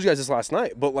think I told you guys this last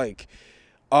night. But, like,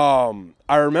 I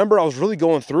remember I was really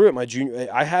going through it my junior.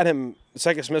 I had him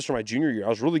second semester of my junior year. I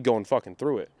was really going fucking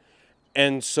through it.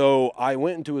 And so I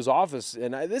went into his office,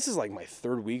 and this is like my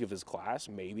third week of his class,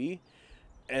 maybe.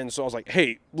 And so I was like,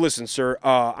 hey, listen, sir,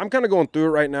 I'm kind of going through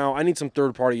it right now. I need some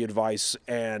third-party advice,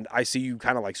 and I see you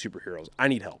kind of like superheroes. I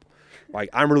need help. Like,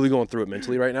 I'm really going through it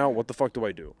mentally right now. What the fuck do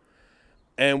I do?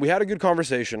 And we had a good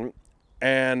conversation,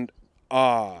 and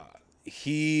what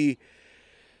the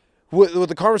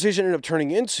conversation ended up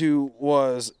turning into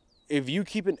was, if you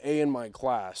keep an A in my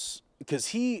class, because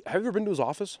have you ever been to his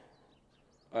office?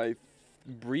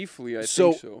 Briefly, I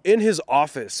think so. In his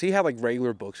office, he had like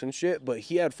regular books and shit, but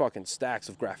he had fucking stacks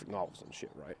of graphic novels and shit,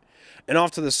 right? And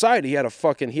off to the side, he had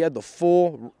the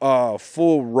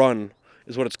full run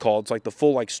is what it's called. It's like the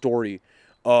full like story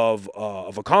of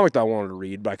a comic that I wanted to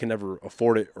read, but I could never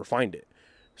afford it or find it.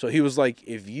 So he was like,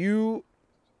 if you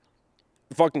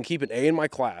fucking keep an A in my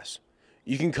class,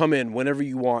 you can come in whenever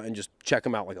you want and just check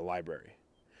them out like a library.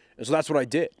 And so that's what I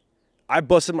did. I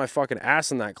busted my fucking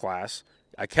ass in that class.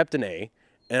 I kept an A,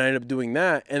 and I ended up doing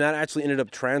that, and that actually ended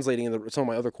up translating into some of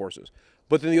my other courses.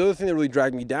 But then the other thing that really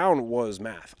dragged me down was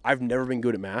math. I've never been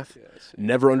good at math. Yes.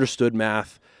 Never understood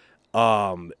math.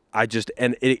 And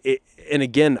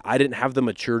again, I didn't have the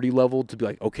maturity level to be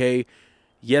like, okay,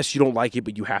 yes, you don't like it,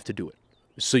 but you have to do it,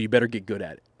 so you better get good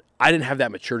at it. I didn't have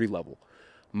that maturity level.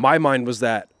 My mind was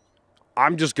that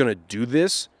I'm just gonna do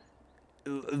this.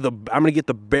 I'm gonna get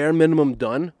the bare minimum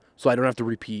done, so I don't have to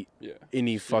repeat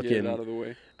any fucking. Get it out of the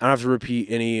way. I don't have to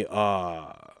repeat any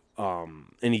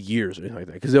years or anything like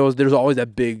that, because there's always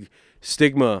that big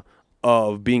stigma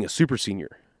of being a super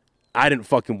senior. I didn't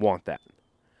fucking want that.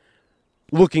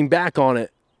 Looking back on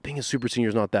it, being a super senior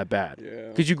is not that bad,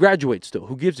 because you graduate still.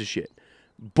 Who gives a shit?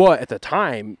 But at the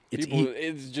time,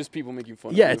 it's just people making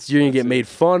fun. Yeah, of you're gonna get made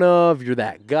fun of. You're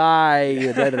that guy.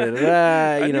 You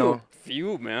know. A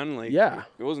few, man. Like, yeah,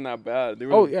 it wasn't that bad. They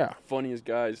were the funniest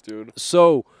guys, dude.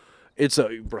 So it's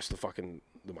brush the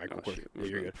mic real quick. Shit. Yeah,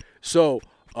 you're good. So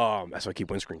that's why I keep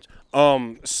windscreens.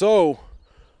 So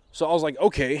I was like,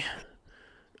 okay.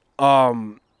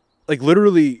 Like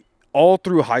literally all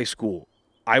through high school,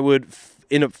 I would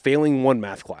end up failing one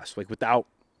math class, like without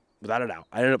a doubt.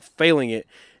 I ended up failing it,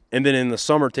 and then in the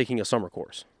summer taking a summer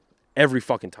course every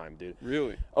fucking time, dude.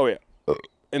 Really? Oh yeah.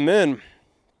 And then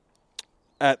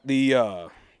at the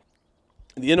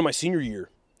end of my senior year,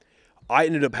 I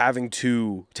ended up having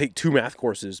to take 2 math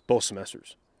courses both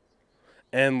semesters.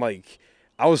 And like,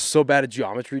 I was so bad at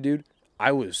geometry, dude.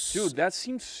 Dude, that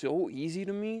seems so easy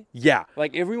to me. Yeah.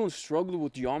 Like, everyone struggled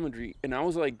with geometry, and I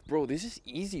was like, bro, this is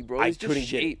easy, bro. It's just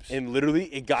shapes. And literally,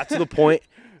 it got to the point.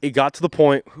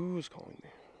 Who's calling me?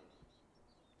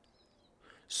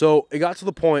 So it got to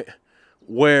the point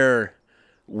where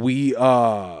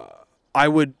I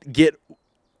would get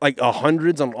like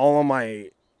hundreds on all of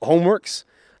my homeworks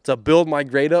to build my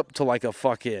grade up to like a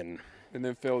fucking. And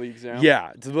then fail the exam?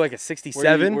 Yeah, to be like a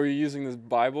 67. Were you using this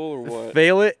Bible or what?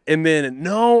 Fail it, and then,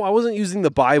 no, I wasn't using the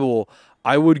Bible.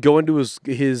 I would go into his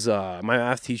my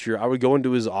math teacher, I would go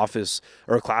into his office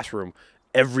or classroom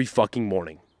every fucking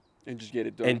morning. And just get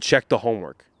it done. And check the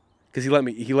homework. Because he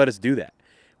let us do that.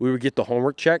 We would get the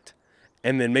homework checked,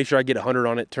 and then make sure I get 100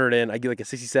 on it, turn it in. I get like a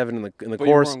 67 in the but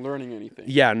course. You weren't learning anything.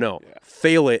 Yeah, no. Yeah.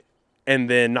 Fail it, and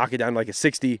then knock it down to like a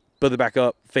 60, build it back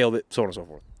up, failed it, so on and so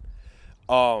forth.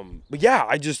 But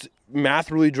yeah,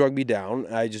 math really drug me down.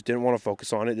 I just didn't want to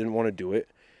focus on it, didn't want to do it.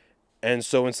 And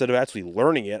so instead of actually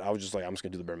learning it, I was just like, I'm just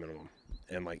going to do the bare minimum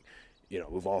and like,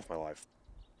 move on with my life.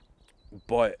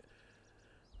 But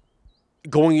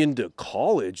going into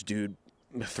college, dude,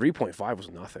 3.5 was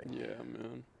nothing. Yeah,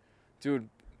 man. Dude,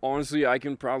 honestly, I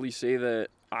can probably say that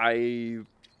I've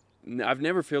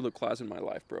never failed a class in my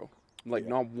life, bro. Like,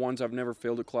 not once. I've never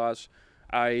failed a class.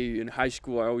 In high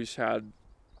school, I always stayed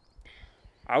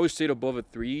above a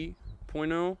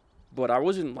 3.0, but I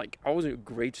wasn't a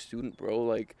great student, bro.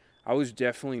 Like, I was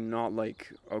definitely not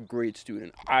like a great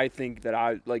student. I think that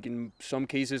I like in some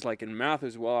cases, like in math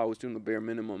as well, I was doing the bare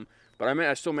minimum. But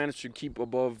I still managed to keep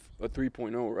above a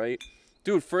 3.0, right?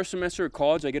 Dude, first semester of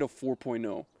college, I get a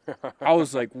 4.0. I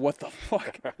was like, what the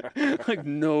fuck? Like,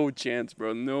 no chance,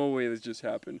 bro. No way this just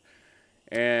happened.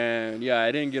 And yeah,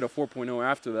 I didn't get a 4.0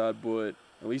 after that, but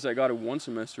at least I got it one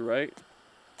semester, right?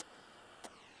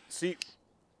 See,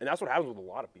 and that's what happens with a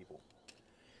lot of people.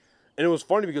 And it was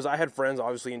funny because I had friends,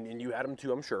 obviously, and you had them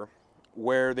too, I'm sure,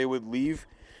 where they would leave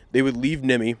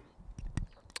NIMI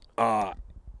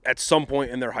at some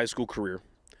point in their high school career,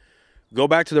 go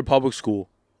back to their public school,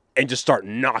 and just start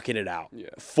knocking it out. Yeah.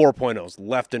 4.0s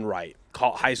left and right.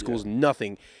 High school's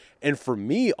nothing. And for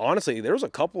me, honestly, there was a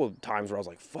couple of times where I was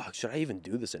like, fuck, should I even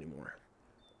do this anymore?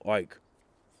 Like,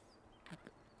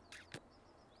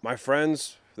 my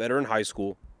friends that are in high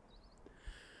school,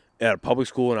 at a public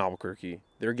school in Albuquerque,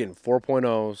 they're getting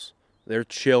 4.0s. They're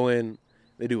chilling.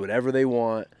 They do whatever they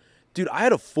want. Dude, I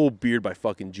had a full beard by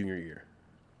fucking junior year.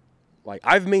 Like,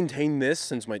 I've maintained this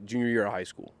since my junior year of high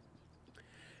school.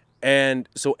 And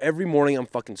so every morning I'm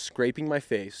fucking scraping my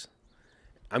face.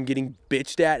 I'm getting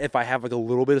bitched at if I have like a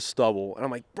little bit of stubble. And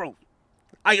I'm like, bro,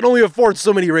 I can only afford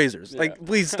so many razors. Yeah. Like,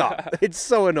 please stop. It's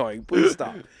so annoying. Please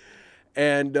stop.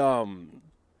 And,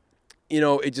 you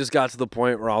know, it just got to the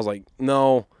point where I was like,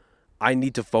 no, I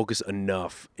need to focus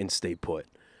enough and stay put.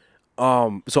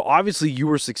 So obviously you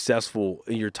were successful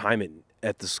in your time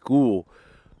at the school.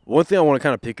 One thing I want to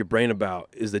kind of pick your brain about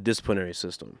is the disciplinary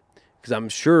system. Because I'm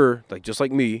sure, like, just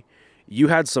like me, you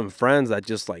had some friends that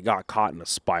just, like, got caught in a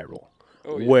spiral.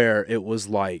 Oh, yeah. Where it was,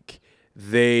 like,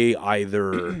 they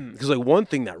either... Because, like, one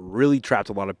thing that really trapped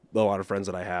a lot of friends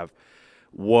that I have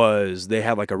was they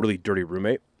had, like, a really dirty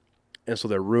roommate. And so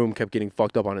their room kept getting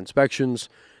fucked up on inspections.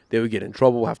 They would get in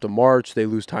trouble, have to march. They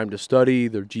lose time to study.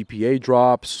 Their GPA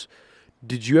drops.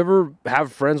 Did you ever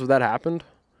have friends where that happened?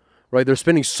 Right? They're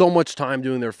spending so much time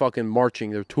doing their fucking marching,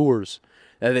 their tours,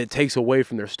 that it takes away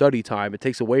from their study time. It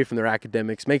takes away from their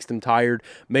academics, makes them tired,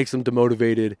 makes them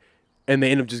demotivated, and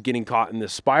they end up just getting caught in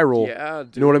this spiral. Yeah,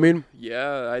 dude. You know what I mean?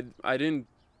 Yeah, I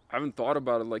haven't thought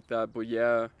about it like that, but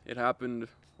yeah, it happened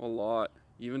a lot.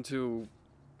 Even to,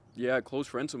 close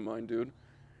friends of mine, dude.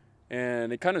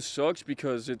 And it kind of sucks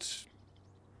because it's,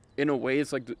 in a way,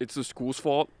 it's like it's the school's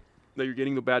fault that you're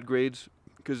getting the bad grades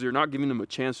because they're not giving them a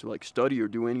chance to, like, study or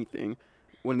do anything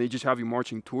when they just have you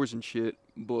marching tours and shit.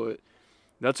 But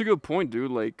that's a good point, dude.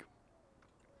 Like,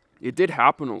 it did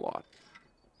happen a lot.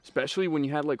 Especially when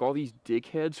you had, like, all these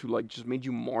dickheads who, like, just made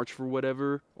you march for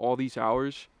whatever, all these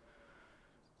hours.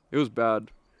 It was bad.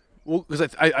 Well,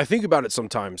 because I think about it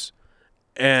sometimes,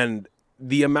 and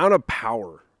the amount of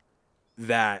power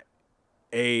that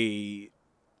a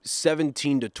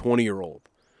 17 to 20-year-old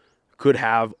could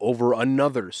have over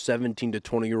another 17 to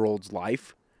 20-year-old's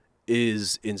life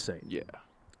is insane. Yeah.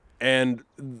 And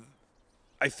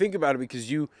I think about it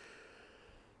because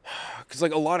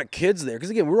like a lot of kids there, because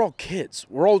again, we're all kids.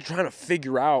 We're all trying to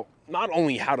figure out not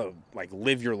only how to, like,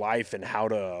 live your life and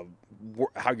how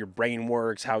your brain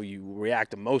works, how you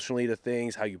react emotionally to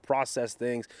things, how you process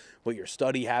things, what your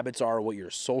study habits are, what your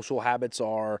social habits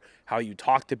are, how you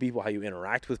talk to people, how you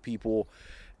interact with people.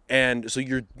 And so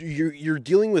you're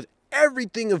dealing with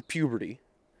everything of puberty.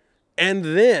 And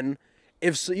then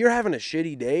if you're having a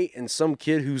shitty day and some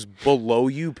kid who's below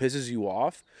you pisses you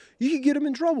off, you could get him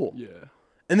in trouble. Yeah.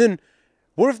 And then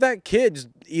what if that kid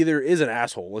either is an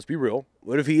asshole? Let's be real.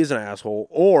 What if he is an asshole,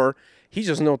 or he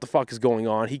doesn't know what the fuck is going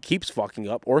on? He keeps fucking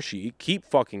up, or she keep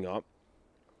fucking up.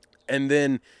 And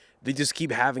then they just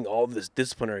keep having all of this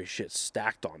disciplinary shit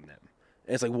stacked on them.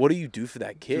 And it's like, what do you do for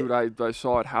that kid? Dude, I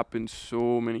saw it happen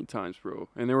so many times, bro.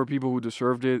 And there were people who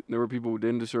deserved it. There were people who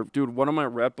didn't deserve it. Dude, one of my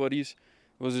rep buddies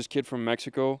was this kid from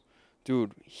Mexico.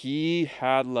 Dude, he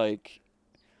had, like...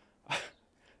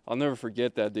 I'll never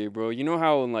forget that day, bro. You know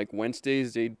how on, like,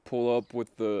 Wednesdays they'd pull up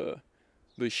with the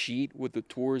sheet with the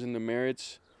tours and the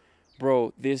merits?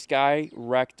 Bro, this guy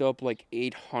racked up, like,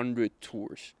 800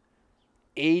 tours.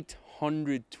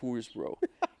 800 tours, bro.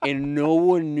 And no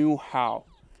one knew how.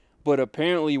 But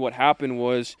apparently what happened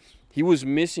was he was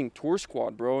missing tour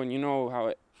squad, bro. And you know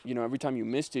how, every time you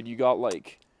missed it, you got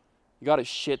a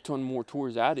shit ton more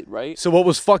tours added, right? So what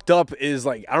was fucked up is,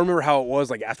 like, I don't remember how it was,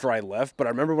 like, after I left, but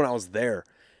I remember when I was there,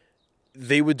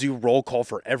 they would do roll call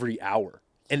for every hour.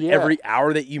 And every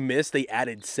hour that you missed, they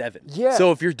added 7. Yeah.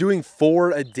 So if you're doing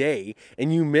 4 a day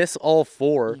and you miss all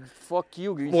 4, fuck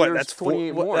you. What? That's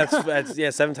 28 4. more.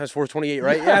 That's 7 times 4 is 28,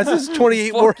 right? Yeah, this is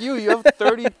 28 more. Fuck you. You have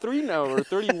 33 now or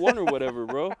 31 or whatever,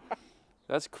 bro.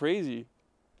 That's crazy.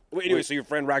 Wait, anyway, so your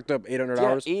friend racked up 800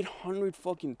 hours? 800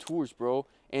 fucking tours, bro.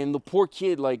 And the poor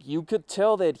kid, like, you could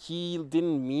tell that he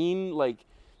didn't mean, like,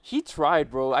 he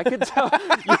tried, bro. I could tell,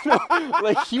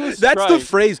 like, he was That's trying. the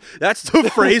phrase. That's the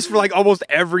phrase for, like, almost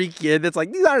every kid that's like,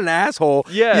 he's not an asshole.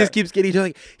 Yeah. He just keeps getting,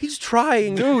 like, he's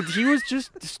trying. Dude, he was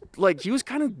just, like, he was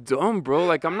kind of dumb, bro.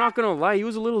 Like, I'm not gonna lie. He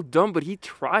was a little dumb, but he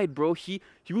tried, bro. He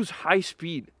was high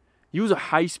speed. He was a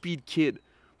high-speed kid.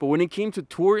 But when it came to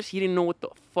tours, he didn't know what the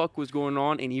fuck was going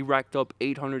on, and he racked up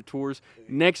 800 tours.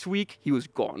 Next week, he was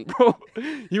gone, bro.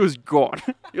 He was gone.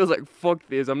 He was like, fuck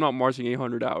this. I'm not marching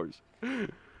 800 hours.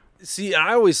 See,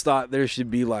 I always thought there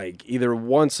should be, like, either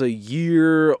once a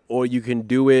year or you can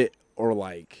do it or,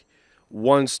 like,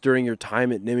 once during your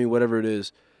time at NIMI, whatever it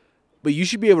is. But you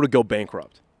should be able to go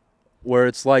bankrupt. Where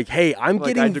it's like, hey, I'm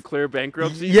Like, getting... I declare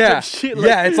bankruptcy? Yeah, Shit,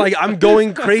 yeah, it's like, I'm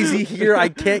going crazy here. I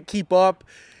can't keep up.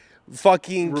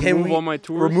 Fucking Remove all my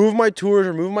tours? remove my tours,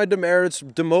 remove my demerits,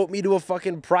 demote me to a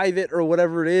fucking private or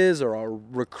whatever it is, or a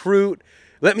recruit.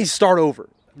 Let me start over.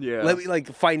 Yeah. Let me,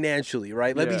 like, financially,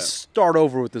 right? Let me Yeah. start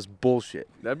over with this bullshit.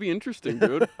 That'd be interesting,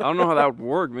 dude. I don't know how that would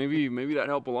work. Maybe that'd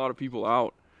help a lot of people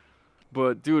out.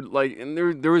 But, dude, like, and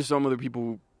there was some other people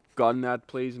who got in that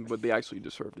place, but they actually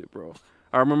deserved it, bro.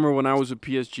 I remember when I was at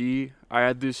PSG, I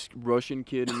had this Russian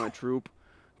kid in my troop.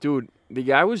 Dude, the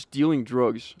guy was dealing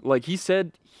drugs. Like, he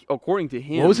said, according to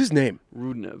him... What was his name?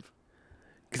 Rudnev.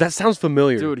 Because that sounds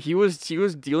familiar. Dude, he was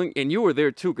dealing... And you were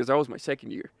there, too, because that was my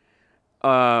second year.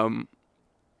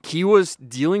 He was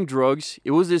dealing drugs.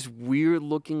 It was this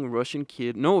weird-looking Russian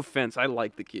kid. No offense, I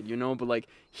like the kid, but, like,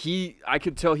 I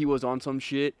could tell he was on some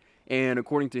shit. And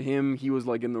according to him, he was,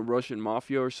 like, in the Russian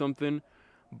mafia or something.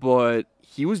 But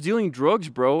he was dealing drugs,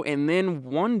 bro. And then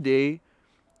one day,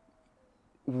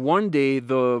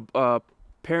 the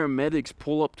paramedics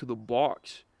pull up to the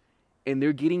box, and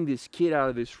they're getting this kid out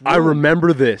of this room. I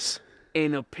remember this.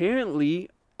 And apparently,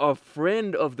 a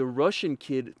friend of the Russian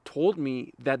kid told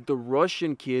me that the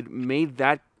Russian kid made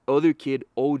that other kid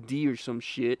OD or some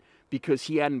shit because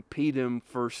he hadn't paid him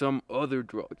for some other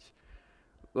drugs.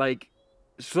 Like,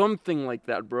 something like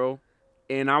that, bro.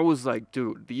 And I was like,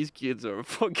 dude, these kids are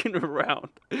fucking around,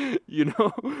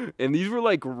 And these were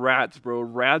like rats, bro.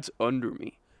 Rats under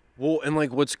me. Well, and,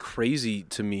 like, what's crazy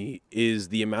to me is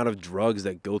the amount of drugs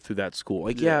that go through that school.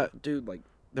 Like, yeah dude, like,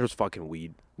 there's fucking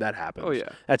weed. That happens. Oh, yeah.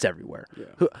 That's everywhere.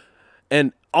 Yeah.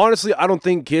 And honestly, I don't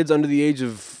think kids under the age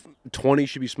of 20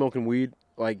 should be smoking weed.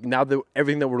 Like, now that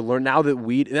everything that we're learning, now that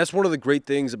weed, and that's one of the great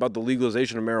things about the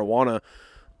legalization of marijuana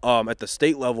at the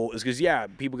state level is because, yeah,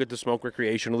 people get to smoke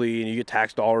recreationally and you get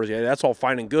tax dollars. Yeah, that's all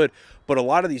fine and good. But a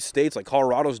lot of these states, like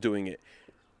Colorado's doing it,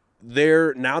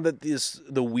 now that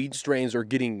the weed strains are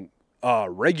getting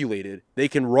regulated, they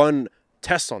can run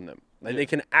tests on them. Like, they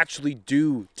can actually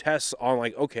do tests on,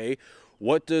 like, okay,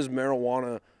 what does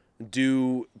marijuana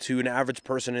do to an average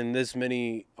person in this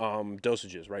many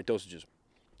dosages, right? Dosages.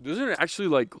 Doesn't it actually,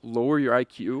 like, lower your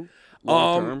IQ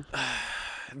long term?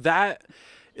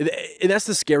 And that's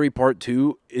the scary part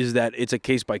too, is that it's a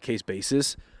case by case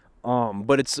basis.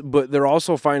 But they're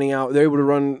also finding out they're able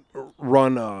to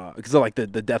run because of, like, the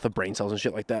death of brain cells and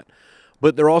shit like that.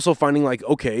 But they're also finding, like,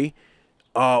 okay,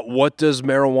 what does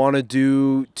marijuana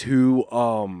do to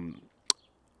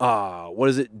what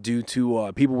does it do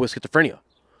to people with schizophrenia?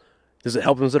 Does it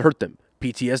help them? Does it hurt them?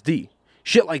 PTSD,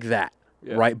 shit like that,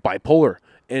 right? Bipolar,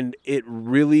 and it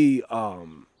really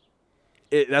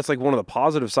that's like one of the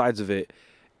positive sides of it.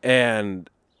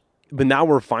 But now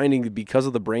we're finding that because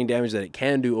of the brain damage that it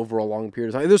can do over a long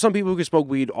period of time. There's some people who can smoke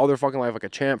weed all their fucking life like a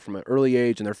champ from an early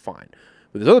age and they're fine.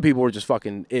 But there's other people who are just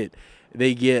fucking it.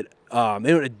 They get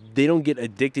they don't get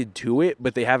addicted to it,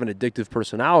 but they have an addictive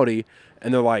personality,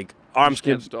 and they're like, oh, I'm just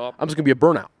gonna be a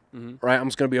burnout, right? I'm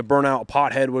just gonna be a burnout, a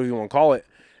pothead, whatever you want to call it.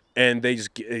 And they're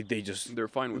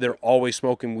fine with it. They're always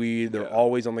smoking weed. They're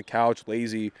always on the couch,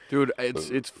 lazy. Dude,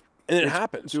 it's and it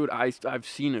happens. Dude, I've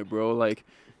seen it, bro. Like,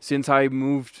 since I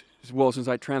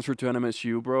transferred to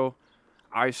NMSU, bro,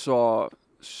 I saw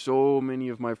so many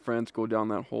of my friends go down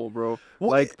that hole, bro. Well,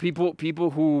 like,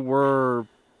 people who were,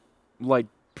 like,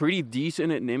 pretty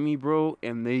decent at NIMI, bro,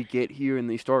 and they get here and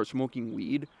they start smoking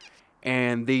weed,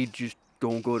 and they just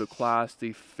don't go to class.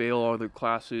 They fail all their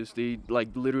classes. They, like,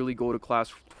 literally go to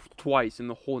class twice in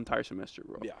the whole entire semester,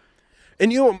 bro. Yeah.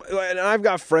 And, and I've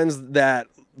got friends that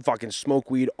fucking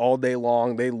smoke weed all day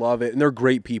long. They love it, and they're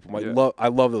great people. I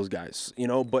love those guys,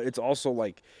 But it's also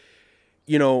like,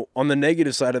 on the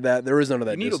negative side of that, there is none of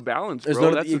that. You need a balance,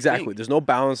 bro. That's exactly. The thing. There's no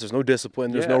balance. There's no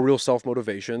discipline. There's no real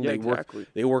self-motivation. Yeah, exactly.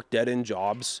 They work dead-end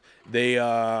jobs. They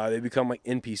become like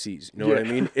NPCs. You know what I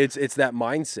mean? It's that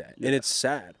mindset, and it's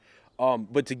sad.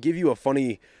 But to give you a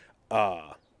funny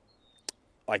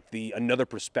like another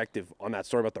perspective on that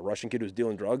story about the Russian kid who's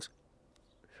dealing drugs.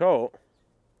 So,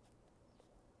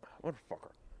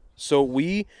 motherfucker. So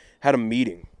we had a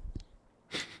meeting.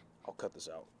 I'll cut this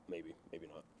out. Maybe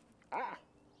not.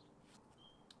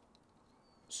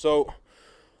 So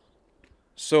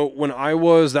when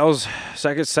that was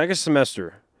second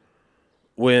semester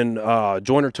when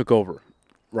Joyner took over,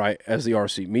 right, as the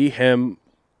RC. Me, him,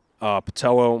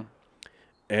 Patello,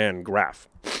 and Graf.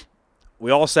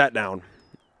 We all sat down,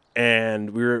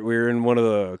 and we were in one of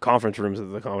the conference rooms that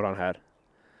the Commandant had.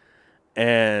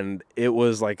 And it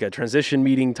was like a transition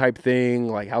meeting type thing,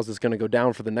 like how's this going to go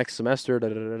down for the next semester,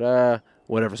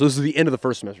 whatever. So this is the end of the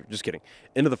first semester. Just kidding.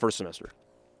 End of the first semester.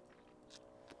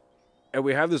 And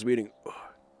we have this meeting,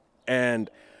 and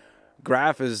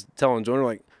Graf is telling Joyner,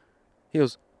 like, he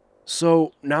goes,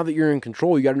 so now that you're in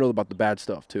control, you got to know about the bad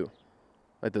stuff too.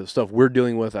 Like the stuff we're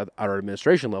dealing with at our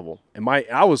administration level. And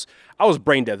I was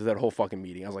brain dead through that whole fucking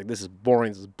meeting. I was like, this is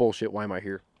boring. This is bullshit. Why am I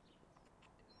here?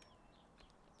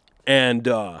 And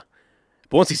but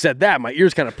once he said that, my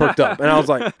ears kind of perked up, and I was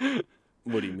like,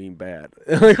 "What do you mean bad?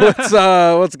 Like,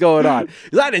 what's going on?"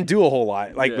 Because I didn't do a whole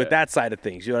lot, like with that side of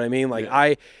things. You know what I mean?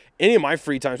 Like any of my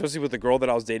free time, especially with the girl that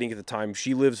I was dating at the time,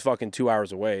 she lives fucking 2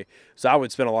 hours away, so I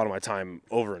would spend a lot of my time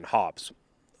over in Hobbs,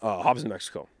 New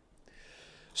Mexico.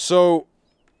 So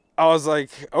I was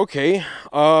like, "Okay,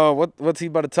 what's he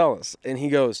about to tell us?" And he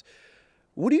goes,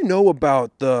 "What do you know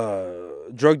about the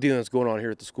drug dealing that's going on here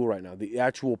at the school right now? The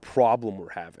actual problem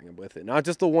we're having with it. Not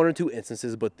just the 1 or 2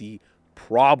 instances, but the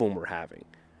problem we're having."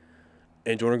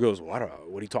 And Jordan goes, well, I don't know.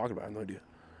 What are you talking about? I have no idea.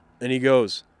 And he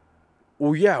goes,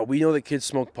 well, yeah, we know that kids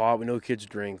smoke pot. We know kids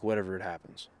drink, whatever it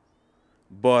happens.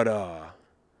 But,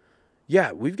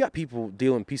 yeah, we've got people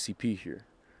dealing PCP here.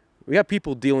 We got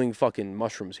people dealing fucking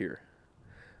mushrooms here.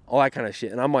 All that kind of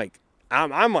shit. And I'm like,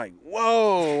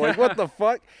 whoa, like, what the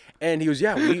fuck? And he goes,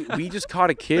 yeah, we just caught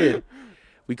a kid.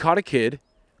 We caught a kid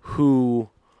who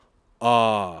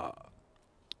had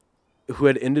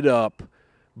ended up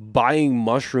buying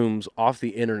mushrooms off the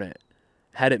internet,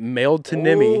 had it mailed to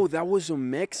Nimi. Oh, that was a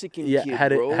Mexican kid,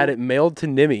 had it mailed to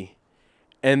Nimi,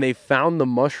 and they found the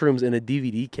mushrooms in a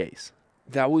DVD case.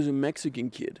 That was a Mexican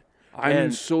kid.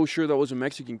 I'm so sure that was a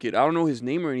Mexican kid. I don't know his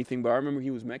name or anything, but I remember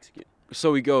he was Mexican.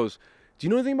 So he goes, do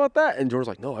you know anything about that? And Jordan's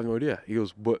like, no, I have no idea. He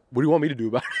goes, what do you want me to do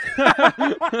about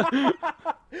it?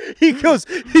 He goes,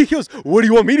 what do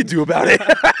you want me to do about it?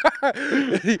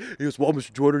 He goes, well,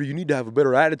 Mr. Jordan, you need to have a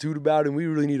better attitude about it, and we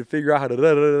really need to figure out how to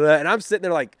da-da-da-da. And I'm sitting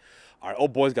there like, all right,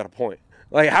 old boy's got a point.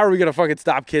 Like, how are we going to fucking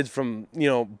stop kids from,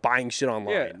 buying shit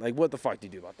online? Yeah. Like, what the fuck do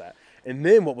you do about that? And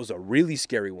then what was a really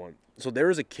scary one. So there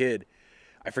was a kid,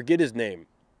 I forget his name.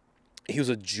 He was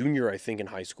a junior, I think, in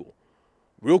high school.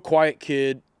 Real quiet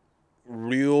kid,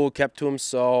 real kept to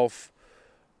himself.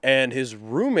 And his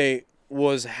roommate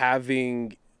was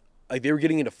having, like, they were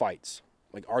getting into fights,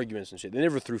 like arguments and shit. They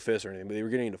never threw fists or anything, but they were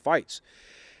getting into fights.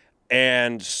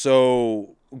 And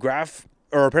so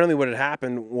apparently what had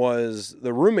happened was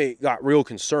the roommate got real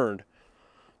concerned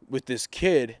with this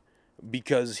kid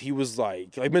because he was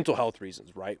like mental health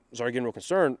reasons, right? Started getting real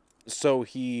concerned. So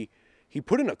he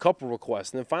put in a couple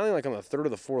requests, and then finally, like on the third or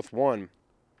the fourth one,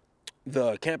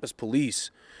 the campus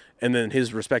police and then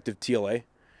his respective TLA,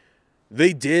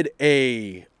 they did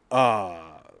a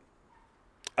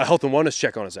health and wellness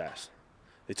check on his ass.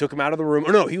 They took him out of the room.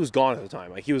 Or no, he was gone at the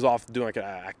time. Like, he was off doing like an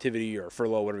activity or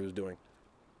furlough, whatever he was doing.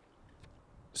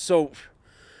 So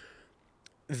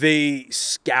they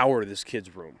scour this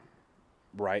kid's room,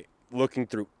 right? Looking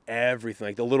through everything,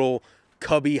 like the little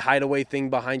cubby hideaway thing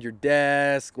behind your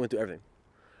desk, went through everything.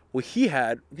 Well, he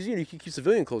had, because you can keep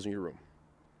civilian clothes in your room.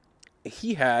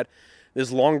 He had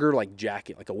this longer like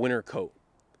jacket, like a winter coat.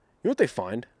 You know what they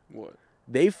find? What?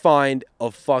 They find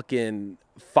a fucking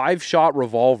 5-shot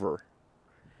revolver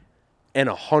and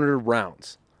 100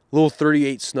 rounds. Little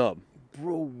 38 snub.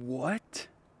 Bro, what?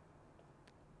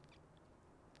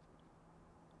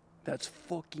 That's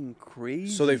fucking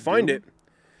crazy. So they find it.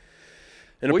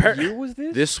 And what year was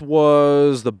this? This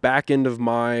was the back end of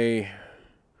my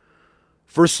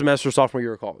first semester, sophomore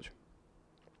year of college.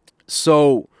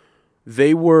 So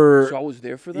they were... So I was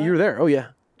there for that? You were there. Oh, yeah.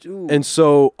 Dude. And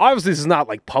so, obviously, this is not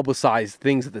like publicized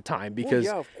things at the time because...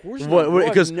 Well, yeah, of course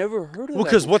not. I've never heard of that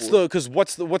Because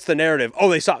before. what's the narrative? Oh,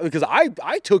 they saw... Because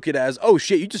I took it as, oh,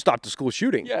 shit, you just stopped a school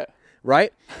shooting. Yeah.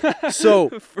 Right? So...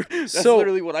 That's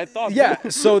literally what I thought. Yeah.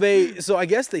 So I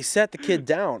guess they set the kid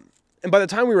down. And by the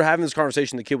time we were having this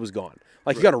conversation, the kid was gone.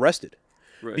 Like, he got arrested.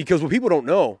 Right. Because what people don't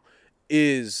know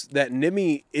is that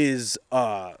Nimi is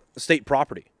state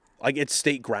property. Like, it's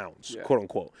state grounds, quote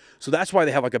unquote. So that's why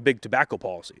they have like a big tobacco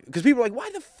policy. Because people are like, why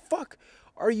the fuck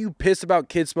are you pissed about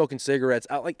kids smoking cigarettes?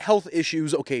 Like health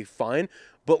issues, okay, fine.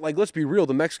 But like, let's be real.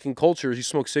 The Mexican culture is you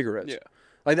smoke cigarettes. Yeah.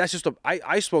 Like that's just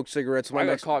I smoked cigarettes with I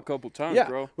my got caught a couple times, yeah,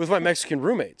 bro. with my Mexican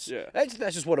roommates. Yeah. That's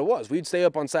just what it was. We'd stay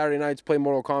up on Saturday nights, play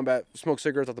Mortal Kombat, smoke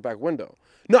cigarettes out the back window.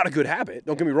 Not a good habit.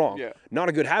 Don't get me wrong. Yeah. Not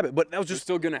a good habit, but that was It's just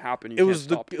still gonna happen. You it can't was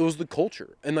the stop it was the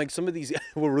culture. And like some of these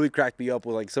what really cracked me up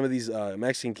with like some of these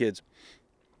Mexican kids,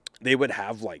 they would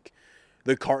have like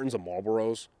the cartons of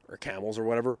Marlboros or Camels or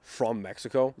whatever from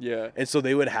Mexico. Yeah. And so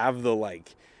they would have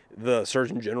the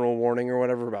Surgeon General warning or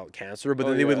whatever about cancer, but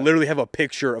then Oh, they would yeah. literally have a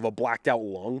picture of a blacked out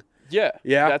lung. Yeah.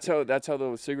 Yeah. That's how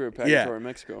those cigarette packets Yeah. are in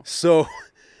Mexico. So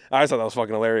I just thought that was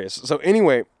fucking hilarious. So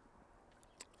anyway,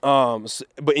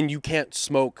 but you can't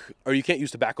smoke or you can't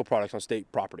use tobacco products on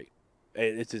state property.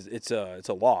 It's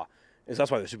a law. And so that's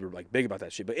why they're super like big about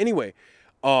that shit. But anyway,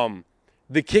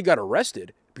 the kid got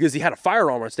arrested because he had a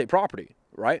firearm on state property,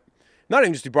 right? Not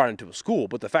even just he brought it into a school,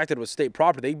 but the fact that it was state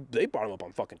property, they brought him up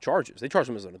on fucking charges. They charged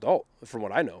him as an adult, from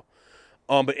what I know.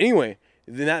 But anyway,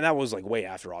 then that was like way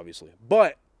after, obviously.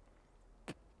 But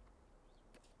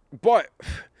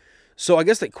so I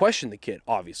guess they questioned the kid,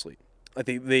 obviously. Like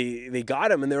they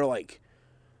got him and they were like,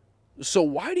 so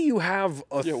why do you have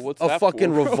what's a that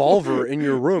fucking for, bro? revolver in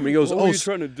your room? And he goes, What were you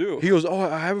trying to do? He goes,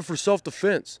 I have it for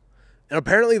self-defense. And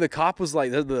apparently the cop was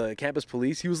like, the campus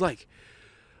police, he was like,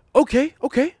 okay.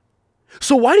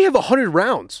 So why do you have 100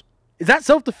 rounds? Is that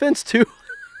self-defense too?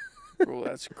 Bro,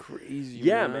 that's crazy.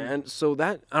 Yeah, man. So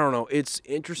that, I don't know. It's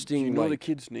interesting. Do you know like, the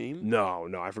kid's name? No,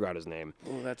 I forgot his name.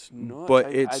 Oh, that's nuts. But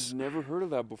I've never heard of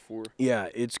that before. Yeah,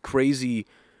 it's crazy.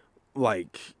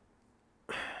 Like,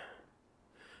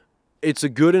 it's a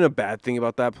good and a bad thing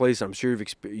about that place. I'm sure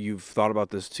you've thought about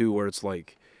this too, where it's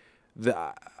like,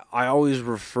 I always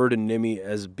refer to Nimi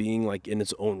as being like in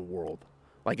its own world,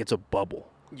 like it's a bubble.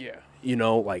 Yeah. You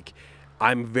know, like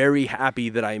I'm very happy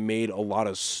that I made a lot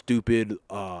of stupid,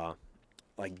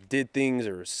 like did things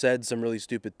or said some really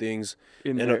stupid things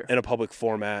in a public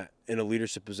format, in a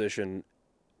leadership position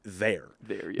there.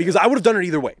 Yeah. Because I would have done it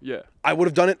either way. Yeah. I would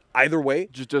have done it either way.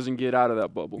 Just doesn't get out of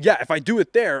that bubble. Yeah, if I do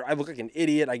it there, I look like an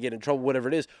idiot, I get in trouble, whatever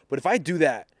it is. But if I do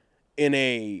that in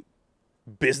a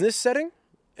business setting,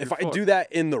 if I do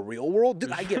that in the real world,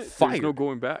 dude, I get fired. There's no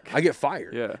going back. I get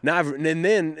fired. Yeah. Now, and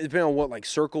then depending on what like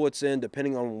circle it's in,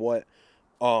 depending on what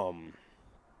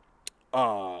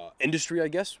industry, I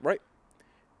guess, right?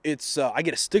 It's I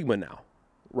get a stigma now,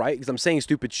 right? Because I'm saying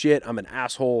stupid shit. I'm an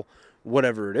asshole,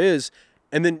 whatever it is.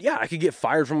 And then I could get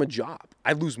fired from a job.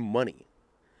 I lose money,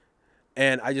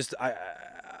 and I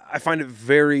find it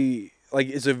very like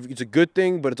it's a good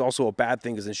thing, but it's also a bad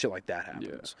thing because then shit like that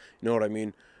happens. Yeah. You know what I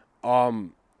mean?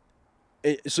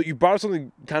 So you brought up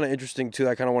something kind of interesting too that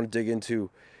I kind of want to dig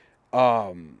into.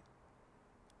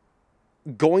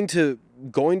 Going to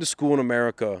school in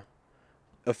America,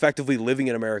 effectively living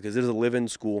in America, it is a live-in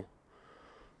school.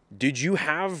 Did you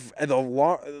have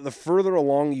the further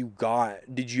along you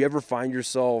got? Did you ever find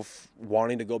yourself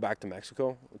wanting to go back to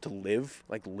Mexico to live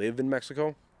in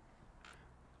Mexico?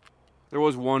 There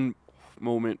was one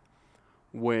moment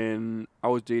when I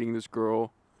was dating this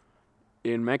girl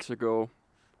in Mexico.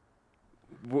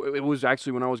 It was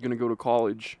actually when I was going to go to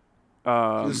college.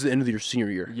 This is the end of your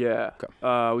senior year. Yeah. Okay.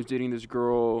 I was dating this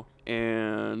girl,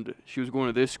 and she was going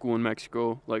to this school in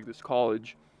Mexico, like this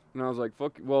college. And I was like,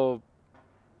 fuck, well,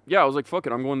 yeah, I was like, fuck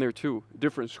it, I'm going there too.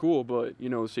 Different school, but,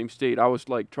 same state. I was,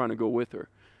 like, trying to go with her.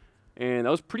 And that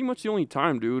was pretty much the only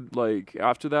time, dude. Like,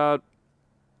 after that,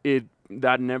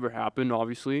 that never happened,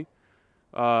 obviously.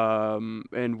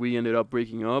 And we ended up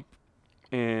breaking up.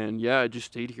 And, yeah, I just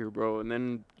stayed here, bro. And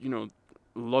then,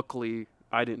 luckily,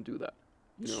 I didn't do that.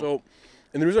 So,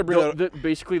 and the reason I bring that up...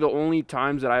 basically, the only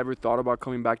times that I ever thought about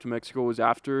coming back to Mexico was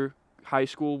after high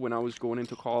school when I was going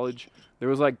into college. There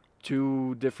was, like,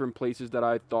 2 different places that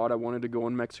I thought I wanted to go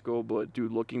in Mexico, but,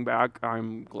 dude, looking back,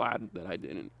 I'm glad that I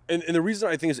didn't. And the reason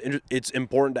I think it's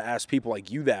important to ask people like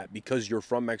you that, because you're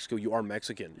from Mexico, you are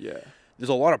Mexican. Yeah. There's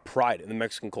a lot of pride in the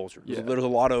Mexican culture. Yeah. There's a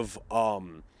lot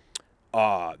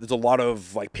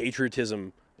of like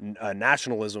patriotism,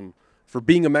 nationalism for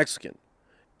being a Mexican.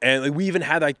 And like we even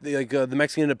had the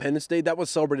Mexican Independence Day that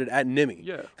was celebrated at Nimi.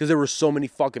 Yeah. Because there were so many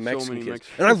fucking Mexican many kids,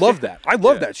 Mexicans. and I love that. I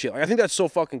love Yeah. that shit. Like I think that's so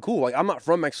fucking cool. Like I'm not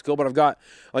from Mexico, but I've got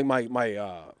like my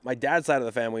dad's side of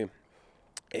the family.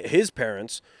 His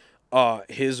parents,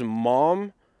 his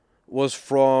mom was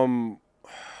from.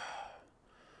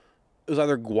 It was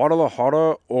either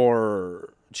Guadalajara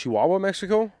or Chihuahua,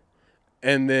 Mexico,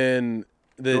 and then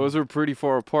Those are pretty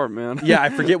far apart, man. Yeah, I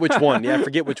forget which one.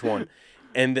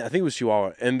 And I think it was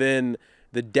Chihuahua. And then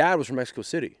the dad was from Mexico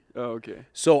City. Oh, okay.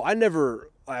 So I've never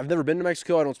been to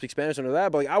Mexico. I don't speak Spanish or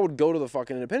that, but like I would go to the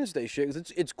fucking Independence Day shit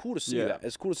because it's cool to see Yeah. that.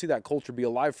 It's cool to see that culture be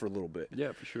alive for a little bit.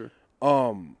 Yeah, for sure.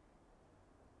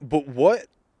 But what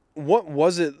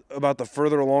was it about the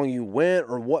further along you went,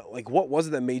 or what was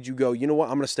it that made you go, you know what,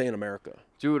 I'm gonna stay in America?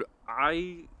 Dude,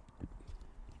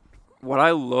 what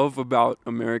I love about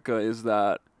America is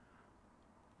that,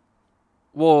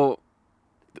 well,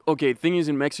 okay, thing is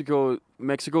in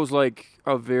Mexico's like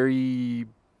a very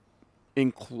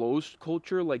enclosed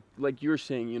culture, like you're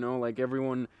saying, you know, like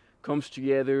everyone comes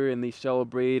together and they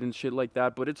celebrate and shit like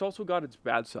that, but it's also got its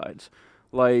bad sides.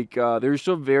 Like, there's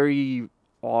a very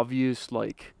obvious,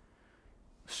 like,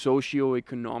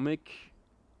 socioeconomic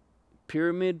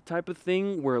pyramid type of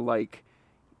thing where, like,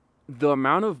 the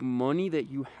amount of money that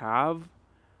you have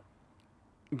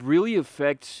really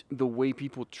affects the way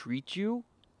people treat you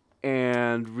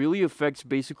and really affects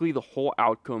basically the whole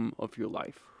outcome of your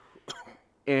life.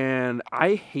 And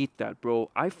I hate that, bro.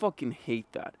 I fucking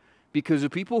hate that. Because the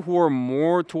people who are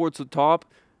more towards the top,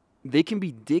 they can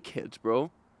be dickheads,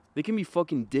 bro. They can be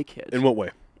fucking dickheads. In what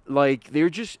way? Like, they're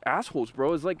just assholes,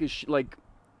 bro. It's like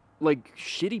like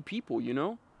shitty people, you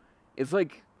know? It's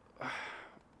like,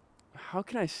 how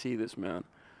can I say this, man?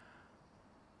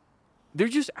 They're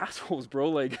just assholes, bro.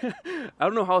 Like, I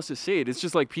don't know how else to say it. It's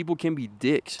just like people can be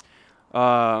dicks.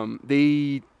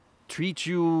 They treat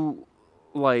you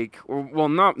like, or well,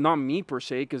 not me per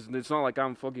se, because it's not like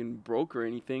I'm fucking broke or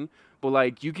anything. But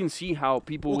like, you can see how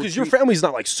people. Well, because your family's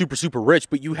not like super rich,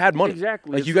 but you had money.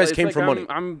 Exactly. Like you guys came like from money.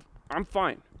 I'm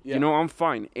fine. Yeah. You know, I'm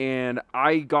fine. And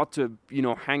I got to, you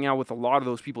know, hang out with a lot of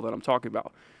those people that I'm talking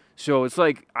about. So it's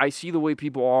like, I see the way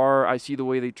people are, I see the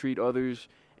way they treat others,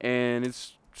 and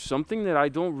it's something that I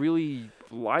don't really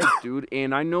like, dude.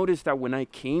 And I noticed that when I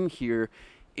came here,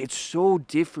 it's so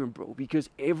different, bro,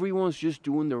 because everyone's just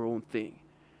doing their own thing.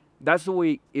 That's the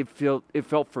way it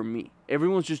felt for me.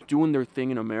 Everyone's just doing their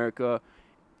thing in America.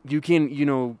 You can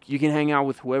hang out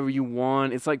with whoever you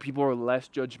want. It's like people are less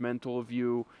judgmental of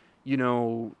you. You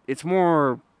know, it's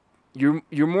more, you're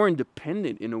more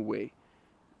independent in a way.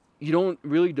 You don't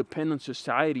really depend on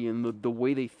society and the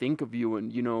way they think of you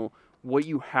and, you know, what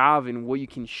you have and what you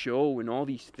can show and all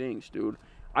these things, dude.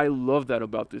 I love that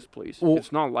about this place. Well,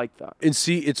 it's not like that. And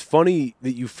see, it's funny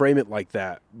that you frame it like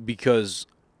that because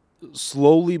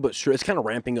slowly but sure, it's kind of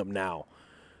ramping up now,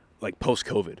 like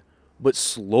post-COVID. But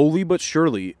slowly but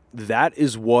surely, that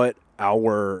is what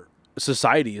our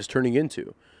society is turning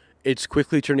into. It's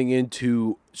quickly turning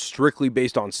into strictly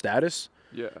based on status.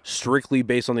 Yeah. Strictly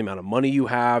based on the amount of money you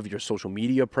have, your social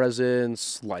media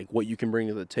presence, like what you can bring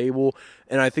to the table.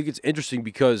 And I think it's interesting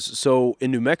because, so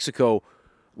in New Mexico,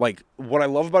 like what I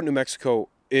love about New Mexico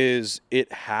is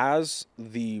it has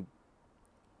the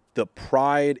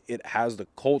pride, it has the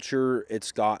culture,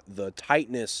 it's got the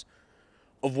tightness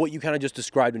of what you kind of just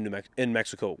described in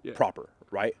Mexico proper,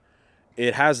 right?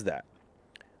 It has that.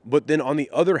 But then on the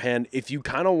other hand, if you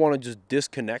kind of want to just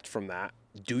disconnect from that,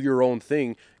 do your own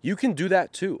thing, you can do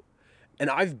that too. And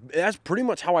that's pretty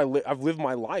much how I've lived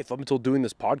my life up until doing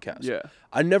this podcast. Yeah.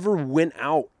 I never went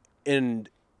out and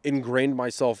ingrained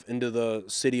myself into the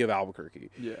city of Albuquerque.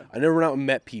 Yeah. I never went out and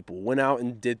met people, went out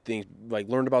and did things, like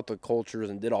learned about the cultures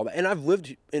and did all that. And I've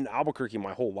lived in Albuquerque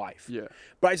my whole life. Yeah.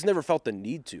 But I just never felt the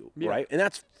need to, right? And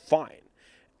that's fine.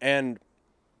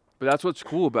 But that's what's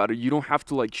cool about it. You don't have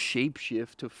to like shape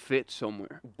shift to fit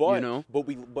somewhere. But, you know?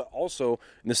 But also,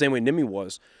 in the same way Nimi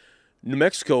was, New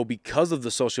Mexico, because of the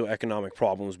socioeconomic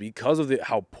problems, because of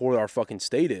how poor our fucking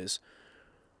state is,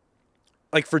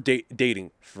 like for dating,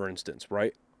 for instance,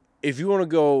 right? If you want to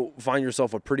go find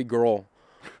yourself a pretty girl,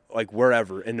 like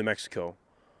wherever in New Mexico,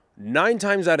 9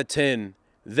 times out of 10,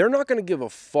 they're not going to give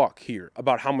a fuck here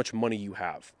about how much money you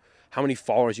have, how many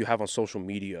followers you have on social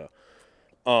media.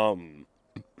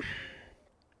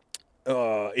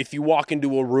 If you walk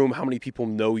into a room, how many people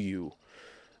know you,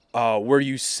 where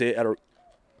you sit at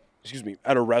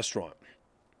a restaurant,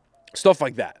 stuff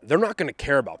like that. They're not going to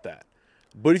care about that.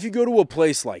 But if you go to a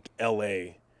place like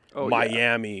LA,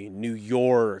 Miami, New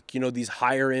York, you know, these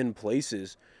higher end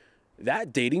places,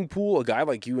 that dating pool, a guy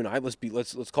like you and I,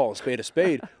 let's call a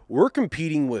spade, we're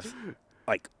competing with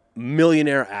like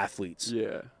millionaire athletes,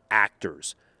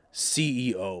 actors,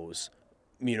 CEOs,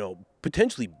 you know,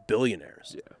 potentially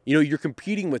billionaires. Yeah. You know, you're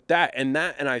competing with that, and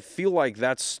I feel like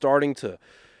that's starting to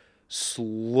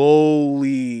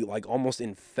slowly, like, almost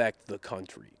infect the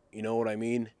country. You know what I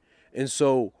mean? And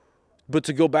so, but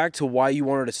to go back to why you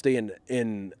wanted to stay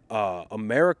in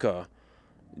America,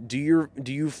 do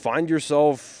you find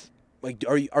yourself like,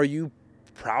 are you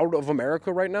proud of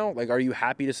America right now? Like, are you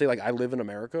happy to say like I live in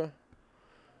America?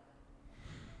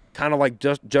 kind of like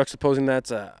just juxtaposing that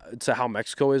to how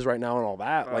Mexico is right now and all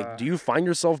that. Like, do you find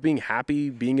yourself being happy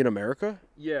being in America?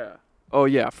 Yeah. Oh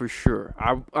yeah, for sure.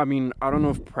 I mean, I don't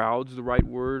know if proud's the right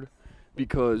word,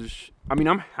 because I mean,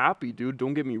 I'm happy, dude.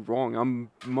 Don't get me wrong.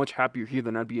 I'm much happier here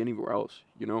than I'd be anywhere else,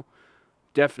 you know?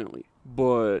 Definitely.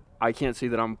 But I can't say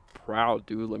that I'm proud,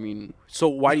 dude. I mean, so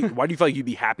why do you feel like you'd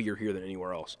be happier here than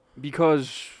anywhere else?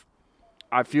 Because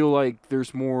I feel like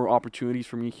there's more opportunities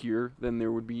for me here than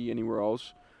there would be anywhere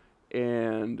else.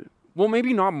 And well,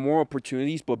 maybe not more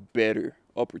opportunities, but better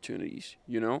opportunities,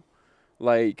 you know?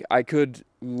 Like, I could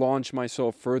launch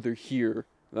myself further here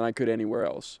than I could anywhere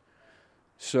else.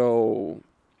 So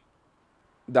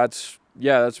that's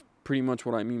pretty much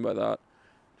what I mean by that.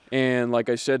 And like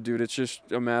I said, dude, it's just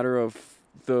a matter of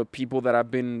the people that I've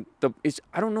been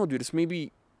I don't know, dude, it's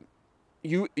maybe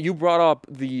you brought up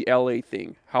the LA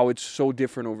thing, how it's so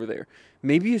different over there.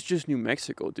 Maybe it's just New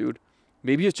Mexico, dude.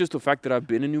 Maybe it's just the fact that I've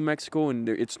been in New Mexico and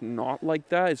it's not like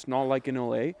that. It's not like in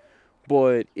LA.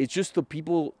 But it's just the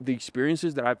people, the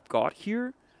experiences that I've got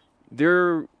here,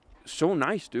 they're so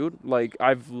nice, dude. Like,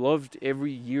 I've loved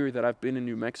every year that I've been in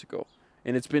New Mexico.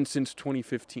 And it's been since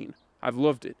 2015. I've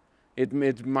loved it. It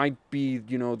might be,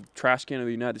 you know, the trash can of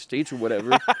the United States or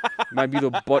whatever. It might be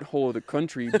the butthole of the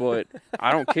country, but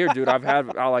I don't care, dude. I've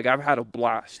had a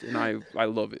blast, and I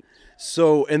love it.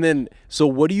 So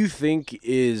what do you think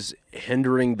is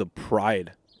hindering the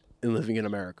pride in living in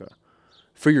America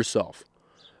for yourself?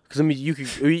 Because I mean, you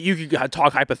could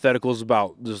talk hypotheticals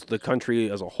about just the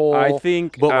country as a whole. I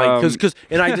think, but like,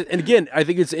 and again, I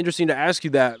think it's interesting to ask you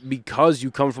that because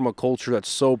you come from a culture that's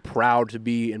so proud to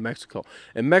be in Mexico,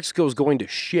 and Mexico is going to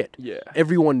shit. Yeah,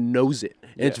 everyone knows it,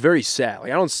 and it's very sad.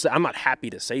 Like, I'm not happy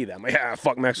to say that. I'm like, yeah,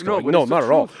 fuck Mexico. No, like, no, not at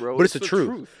all. Bro. But it's the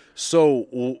truth.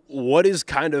 So, what is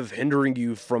kind of hindering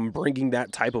you from bringing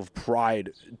that type of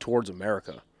pride towards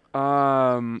America?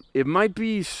 It might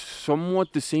be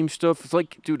somewhat the same stuff. It's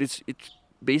like, dude, it's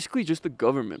basically just the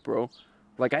government, bro.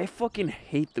 Like, I fucking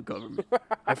hate the government.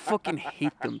 I fucking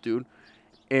hate them, dude.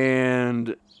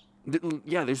 And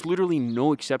yeah, there's literally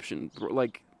no exception, bro.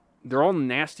 Like, they're all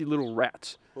nasty little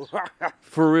rats,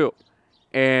 for real.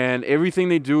 And everything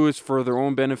they do is for their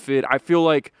own benefit. I feel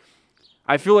like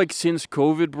since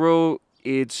COVID, bro,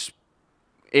 since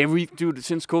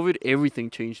COVID, everything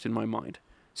changed in my mind.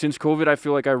 Since COVID, I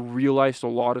feel like I realized a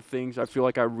lot of things. I feel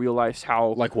like I realized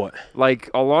how... Like what? Like,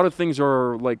 a lot of things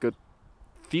are like a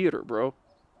theater, bro.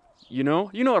 You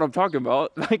know? You know what I'm talking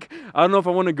about. Like, I don't know if I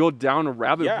want to go down a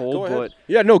rabbit hole, but...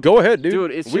 Yeah, no, go ahead, dude.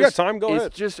 Dude, we got time, go ahead.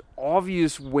 It's just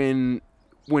obvious when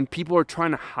people are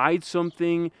trying to hide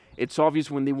something. It's obvious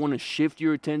when they want to shift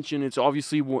your attention. It's obvious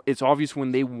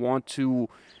when they don't want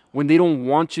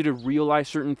you to realize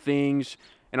certain things.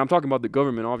 And I'm talking about the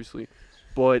government, obviously.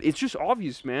 But it's just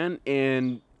obvious, man,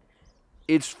 and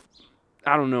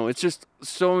I don't know. It's just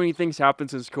so many things happened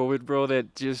since COVID, bro,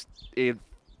 that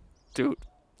dude.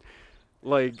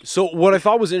 Like, so what I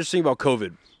thought was interesting about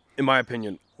COVID, in my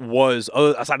opinion, was,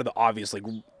 aside of the obvious, like,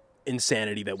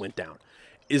 insanity that went down,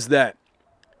 is that,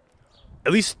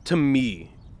 at least to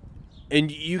me, and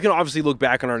you can obviously look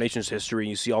back on our nation's history and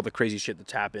you see all the crazy shit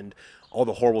that's happened, all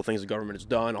the horrible things the government has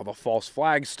done, all the false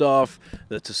flag stuff,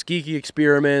 the Tuskegee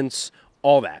experiments,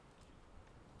 all that.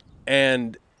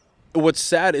 And what's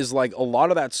sad is, like, a lot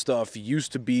of that stuff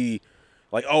used to be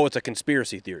like, oh, it's a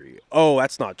conspiracy theory. Oh,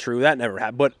 that's not true. That never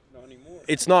happened. But not anymore.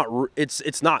 It's not.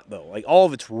 It's not though. Like, all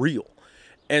of it's real.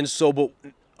 And so, but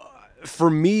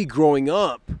for me growing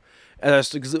up,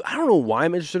 because I don't know why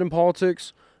I'm interested in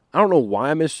politics. I don't know why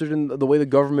I'm interested in the way the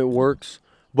government works.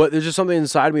 But there's just something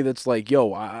inside me that's like,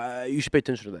 yo, you should pay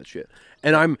attention to that shit.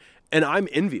 And I'm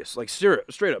envious, like, straight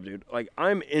up, dude. Like,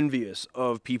 I'm envious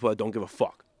of people that don't give a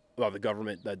fuck about the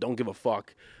government, that don't give a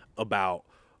fuck about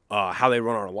how they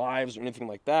run our lives or anything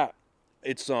like that.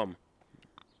 It's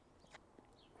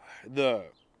the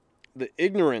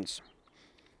ignorance,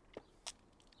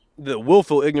 the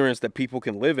willful ignorance that people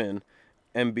can live in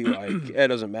and be like, it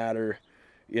doesn't matter,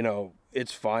 you know,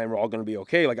 it's fine, we're all gonna be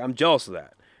okay. Like, I'm jealous of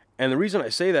that. And the reason I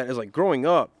say that is, like, growing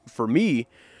up, for me,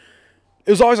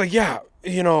 it was always like, yeah,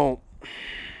 you know,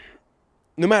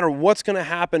 no matter what's going to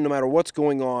happen, no matter what's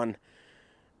going on,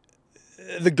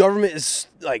 the government is,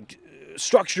 like,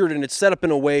 structured and it's set up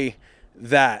in a way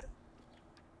that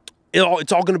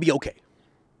it's all going to be okay.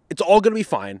 It's all going to be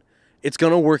fine. It's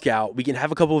going to work out. We can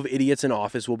have a couple of idiots in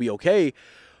office. We'll be okay.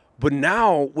 But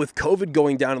now, with COVID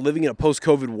going down and living in a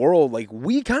post-COVID world, like,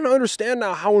 we kind of understand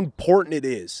now how important it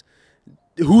is.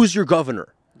 Who's your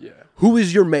governor? Yeah. Who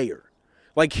is your mayor?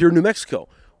 Like, here in New Mexico,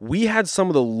 we had some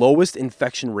of the lowest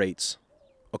infection rates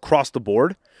across the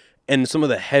board and some of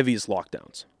the heaviest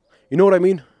lockdowns. You know what I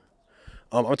mean?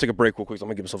 I'm gonna take a break real quick. So I'm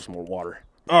gonna give myself some more water.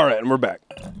 All right, and we're back.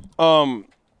 But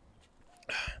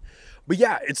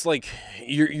yeah, it's like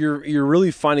you're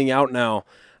really finding out now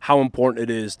how important it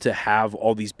is to have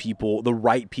all these people, the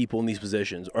right people in these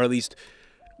positions, or at least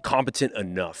competent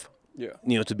enough. Yeah.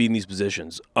 You know, to be in these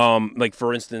positions. Like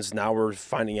for instance, now we're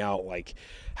finding out like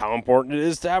how important it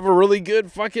is to have a really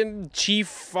good fucking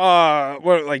chief,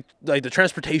 like the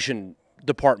transportation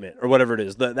department or whatever it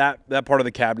is, that part of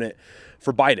the cabinet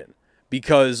for Biden,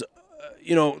 because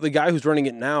you know the guy who's running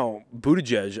it now,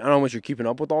 Buttigieg. I don't know how much you're keeping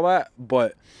up with all that,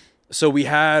 but so we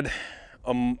had,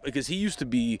 because he used to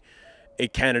be a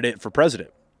candidate for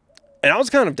president, and I was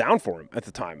kind of down for him at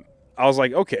the time. I was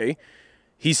like, okay.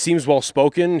 He seems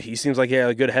well-spoken. He seems like he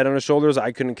had a good head on his shoulders.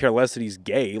 I couldn't care less that he's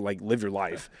gay. Like, live your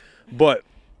life. But,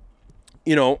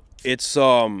 you know, it's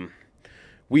he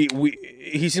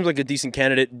seems like a decent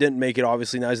candidate. Didn't make it,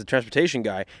 obviously. Now he's the transportation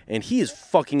guy, and he is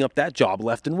fucking up that job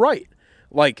left and right.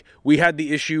 Like, we had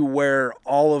the issue where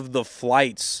all of the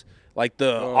flights, like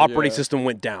the operating system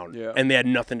went down, and they had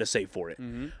nothing to say for it.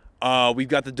 Mm-hmm. We've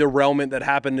got the derailment that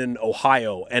happened in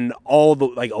Ohio, and all the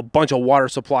like a bunch of water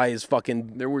supply is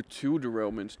fucking. There were 2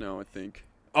 derailments now, I think.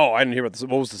 Oh, I didn't hear about this.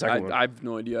 What was the second one? I have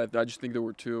no idea. I just think there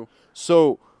were 2.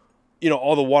 So, you know,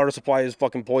 all the water supply is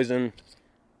fucking poison.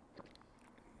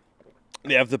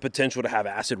 They have the potential to have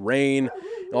acid rain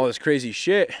and all this crazy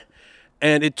shit.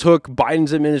 And it took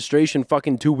Biden's administration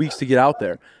fucking 2 weeks to get out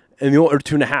there, or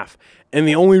 2.5. And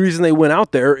the only reason they went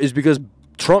out there is because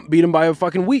Trump beat him by a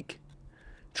fucking week.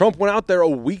 Trump went out there a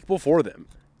week before them,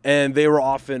 and they were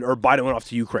off or Biden went off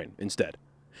to Ukraine instead.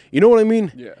 You know what I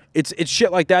mean? Yeah. It's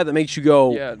shit like that makes you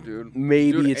go, yeah, dude.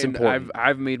 Maybe it's important.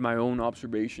 I've made my own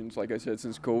observations, like I said,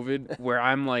 since COVID, where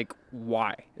I'm like,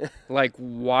 why? Like,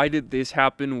 why did this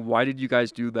happen? Why did you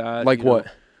guys do that? Like what?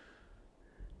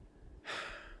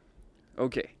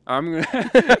 Okay, I'm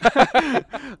gonna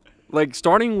like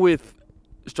starting with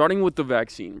the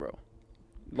vaccine, bro.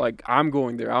 Like, I'm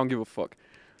going there. I don't give a fuck.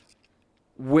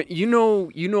 When, you know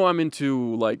I'm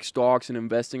into like stocks and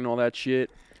investing and all that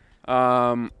shit.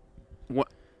 When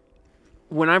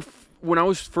I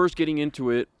was first getting into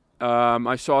it,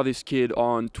 I saw this kid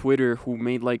on Twitter who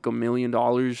made like $1 million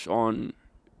on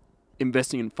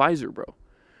investing in Pfizer, bro.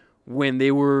 When they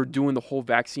were doing the whole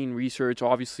vaccine research,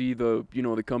 obviously the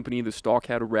company, the stock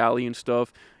had a rally and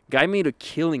stuff. Guy made a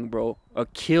killing, bro. A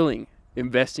killing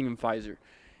investing in Pfizer.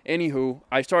 Anywho,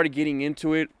 I started getting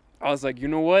into it. I was like, you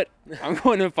know what? I'm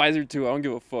going to Pfizer too. I don't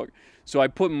give a fuck. So I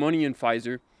put money in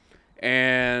Pfizer.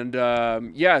 And,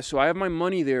 so I have my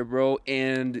money there, bro.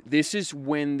 And this is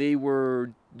when they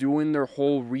were doing their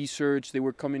whole research. They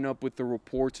were coming up with the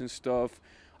reports and stuff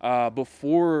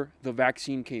before the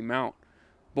vaccine came out.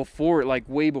 Before, like,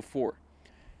 way before.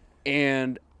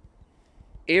 And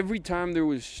every time there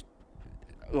was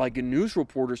like a news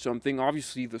report or something,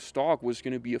 obviously the stock was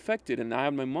going to be affected, and I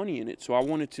had my money in it, so I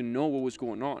wanted to know what was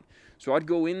going on. So I'd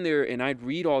go in there and I'd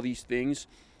read all these things,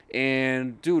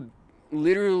 and dude,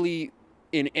 literally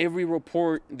in every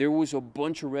report there was a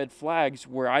bunch of red flags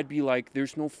where I'd be like,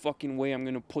 there's no fucking way I'm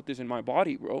going to put this in my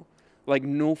body, bro. Like,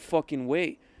 no fucking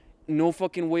way. No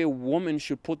fucking way a woman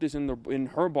should put this in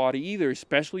her body either,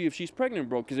 especially if she's pregnant,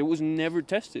 bro, because it was never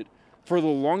tested. For the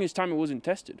longest time it wasn't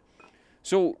tested.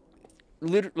 So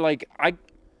like, I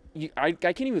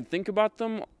can't even think about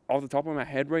them off the top of my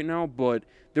head right now, but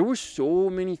there were so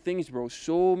many things, bro,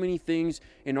 so many things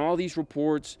in all these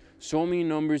reports, so many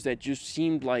numbers that just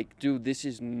seemed like, dude, this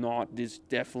is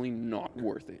definitely not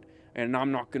worth it, and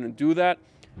I'm not gonna do that.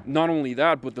 Not only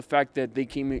that, but the fact that they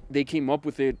came up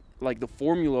with it, like the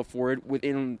formula for it,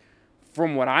 within,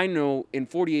 from what I know, in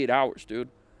 48 hours, dude.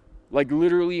 Like,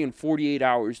 literally in 48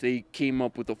 hours they came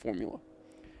up with the formula.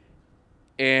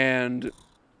 And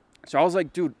so I was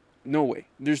like, dude, no way.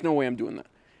 There's no way I'm doing that.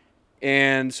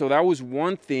 And so that was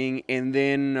one thing. And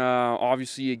then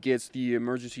obviously it gets the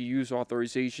emergency use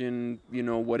authorization,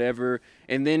 whatever.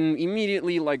 And then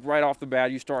immediately, like right off the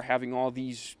bat, you start having all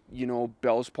these,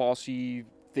 Bell's palsy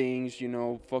things,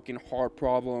 fucking heart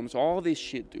problems, all this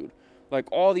shit, dude.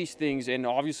 Like, all these things. And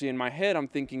obviously in my head, I'm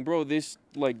thinking, bro, this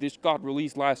got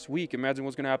released last week. Imagine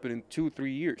what's going to happen in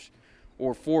 2-3 years.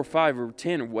 Or 4 or 5 or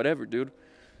 10 or whatever, dude.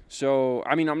 So,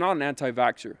 I mean, I'm not an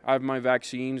anti-vaxxer. I have my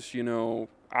vaccines,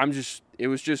 it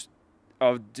was just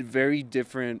a very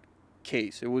different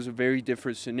case. It was a very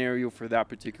different scenario for that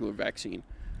particular vaccine.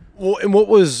 Well, and what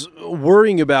was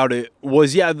worrying about it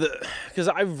was, because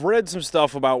I've read some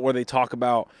stuff about where they talk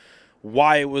about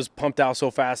why it was pumped out so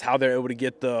fast, how they're able to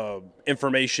get the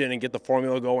information and get the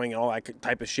formula going and all that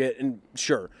type of shit, and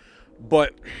sure.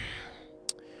 But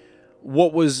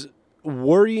what was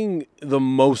worrying the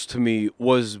most to me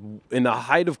was in the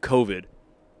height of COVID,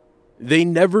 they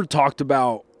never talked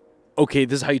about, okay,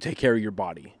 this is how you take care of your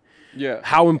body. Yeah.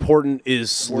 How important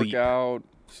is sleep? Workout,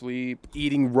 sleep,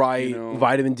 eating right, you know.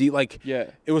 vitamin D. Like,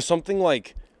 Yeah. it was something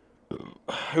like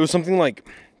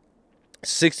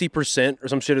 60% or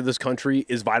some shit of this country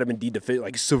is vitamin D deficient,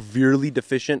 like severely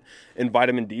deficient in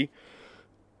vitamin D.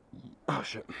 Oh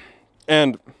shit.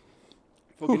 And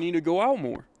fucking need to go out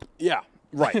more. yeah,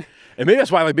 right. And maybe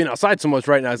that's why I like being outside so much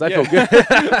right now, is I feel good.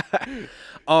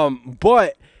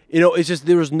 But it's just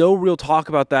there was no real talk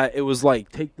about that. It was like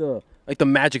take the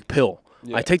magic pill.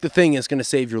 Yeah. I take the thing, it's gonna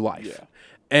save your life. Yeah.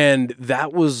 And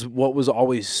that was what was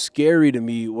always scary to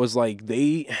me, was like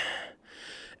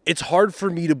it's hard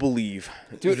for me to believe,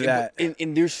 dude, that.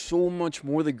 And there's so much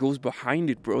more that goes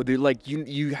behind it, bro. They're like,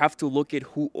 you have to look at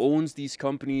who owns these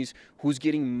companies, who's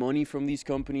getting money from these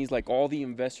companies, like all the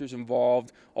investors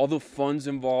involved, all the funds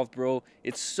involved, bro.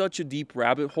 It's such a deep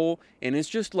rabbit hole, and it's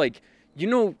just like,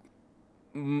 the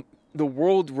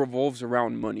world revolves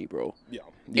around money, bro. Yeah.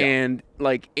 And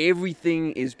like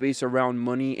everything is based around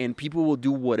money, and people will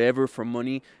do whatever for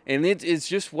money, and it's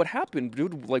just what happened,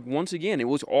 dude. Like, once again, it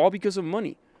was all because of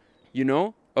money.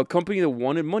 A company that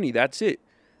wanted money, that's it,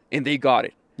 and they got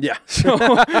it. Yeah. So,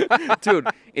 dude,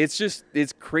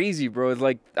 it's crazy, bro. It's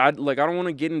like I don't want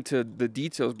to get into the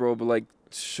details, bro, but like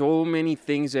so many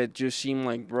things that just seem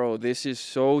like, bro, this is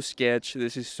so sketch,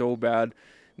 this is so bad.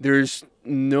 There's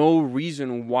no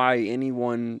reason why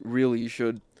anyone really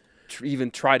should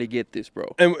even try to get this,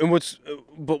 bro. And what's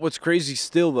crazy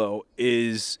still though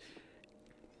is,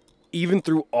 even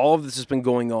through all of this has been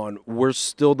going on, we're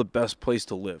still the best place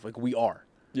to live. Like, we are.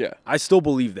 Yeah. I still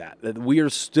believe that we are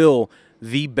still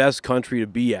the best country to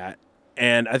be at,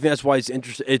 and I think that's why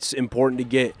it's important to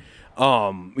get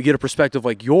a perspective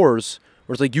like yours,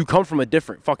 where it's like you come from a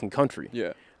different fucking country.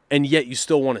 Yeah. And yet you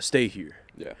still want to stay here.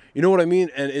 Yeah. You know what I mean?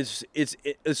 And it's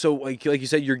so like you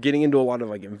said, you're getting into a lot of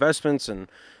like investments and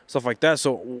stuff like that.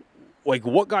 So like,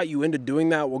 what got you into doing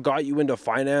that? What got you into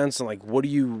finance? And like, what do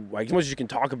you, like, as much as you can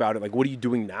talk about it, like, what are you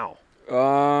doing now?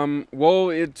 Well,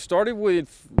 it started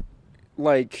with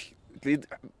like,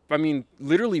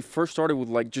 literally first started with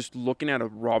like just looking at a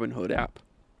Robinhood ad,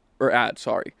 a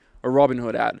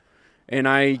Robinhood ad. And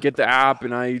I get the app,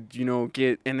 and I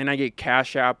get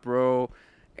Cash App, bro.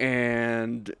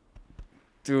 And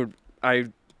dude,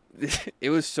 it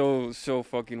was so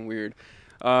fucking weird.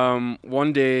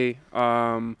 One day,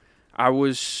 I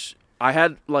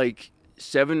had like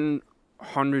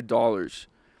 $700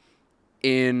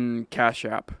 in Cash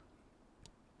App,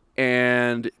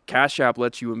 and Cash App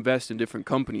lets you invest in different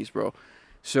companies, bro.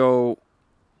 So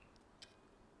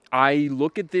I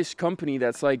look at this company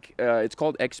that's like, it's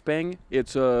called Xpeng.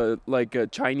 It's like a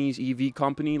Chinese EV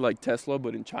company, like Tesla,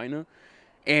 but in China.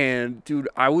 And dude,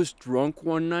 I was drunk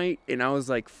one night, and I was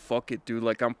like, fuck it, dude.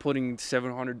 Like, I'm putting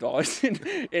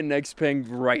 $700 in Xpeng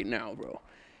right now, bro.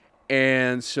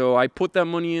 And so I put that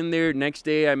money in there. Next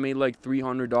day, I made like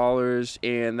 $300,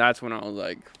 and that's when I was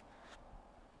like,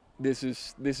 this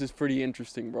is pretty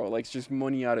interesting, bro. Like, it's just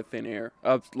money out of thin air,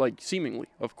 like seemingly,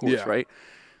 of course, Yeah. right?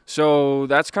 So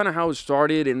that's kind of how it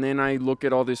started. And then I look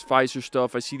at all this Pfizer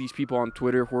stuff. I see these people on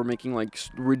Twitter who are making like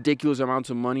ridiculous amounts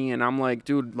of money, and I'm like,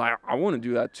 dude, like, I want to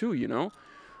do that too,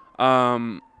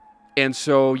 And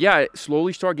so yeah, I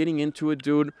slowly start getting into it,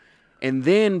 dude. And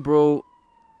then, bro,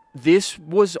 this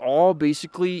was all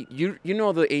basically, you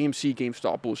know the AMC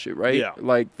GameStop bullshit, right? Yeah.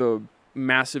 Like the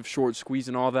massive short squeeze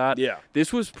and all that. Yeah.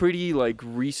 This was pretty like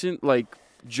recent, like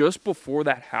just before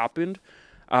that happened.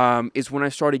 Is when I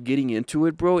started getting into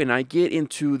it, bro. And I get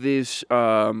into this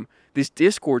this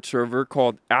Discord server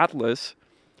called Atlas.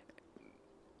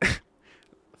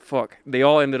 Fuck, they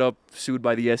all ended up sued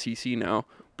by the SEC now.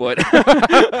 But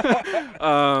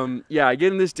yeah, I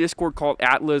get in this Discord called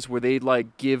Atlas, where they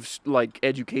like give like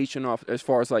education off as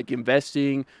far as like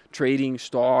investing, trading,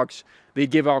 stocks. They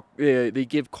give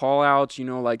call outs,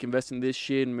 like invest in this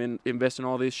shit and invest in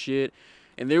all this shit.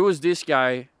 And there was this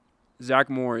guy, Zach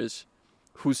Morris,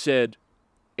 who said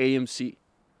AMC.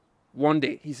 One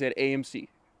day he said AMC.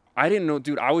 I didn't know,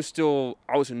 dude. I was a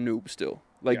noob still.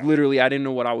 Like, literally, I didn't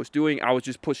know what I was doing. I was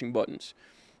just pushing buttons.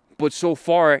 But so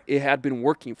far, it had been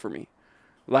working for me.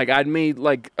 Like, I'd made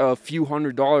like a few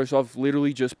 $100s off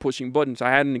literally just pushing buttons. I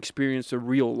hadn't experienced a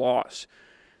real loss.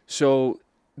 So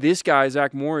this guy,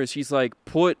 Zach Morris, he's like,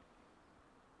 put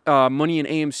money in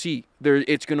AMC.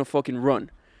 It's gonna fucking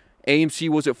run. AMC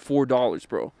was at $4,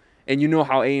 bro. And you know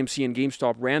how AMC and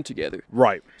GameStop ran together.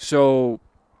 Right. So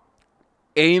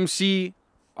AMC,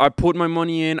 I put my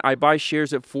money in. I buy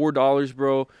shares at $4,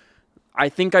 bro. I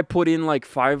think I put in like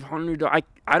 $500.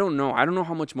 I don't know. I don't know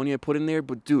how much money I put in there.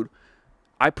 But, dude,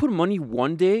 I put money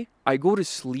one day. I go to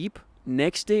sleep.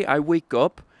 next day I wake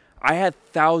up, I had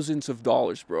thousands of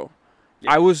dollars, bro.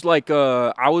 Yeah. I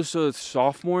was a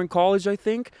sophomore in college, I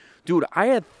think. Dude, I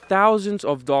had thousands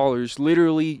of dollars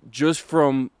literally just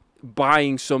from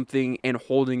buying something and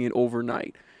holding it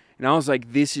overnight. And I was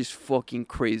like, this is fucking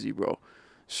crazy, bro.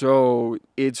 So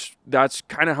that's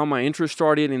kind of how my interest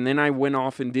started. And then I went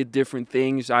off and did different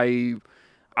things. I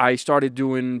started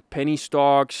doing penny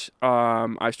stocks.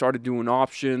 I started doing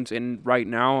options. And right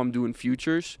now I'm doing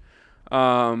futures.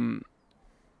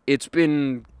 It's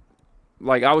been,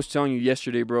 like I was telling you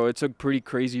yesterday, bro, it's a pretty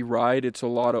crazy ride. It's a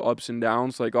lot of ups and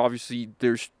downs. Like, obviously,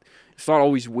 it's not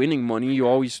always winning money. You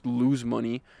always lose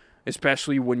money,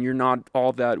 especially when you're not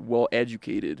all that well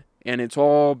educated. And it's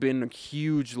all been a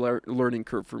huge learning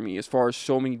curve for me as far as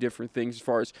so many different things, as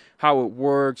far as how it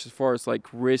works, as far as, like,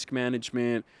 risk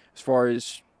management, as far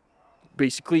as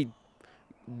basically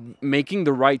making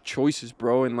the right choices,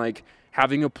 bro, and, like,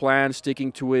 having a plan,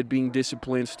 sticking to it, being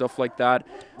disciplined, stuff like that.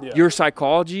 Yeah. Your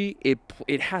psychology,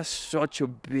 it has such a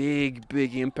big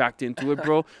impact into it,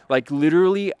 bro. Like,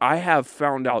 literally, I have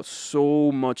found out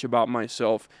so much about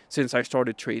myself since I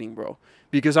started trading, bro.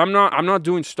 Because I'm not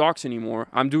doing stocks anymore.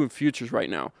 I'm doing futures right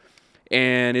now.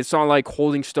 And it's not like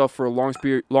holding stuff for a long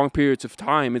periods of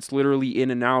time. It's literally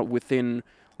in and out within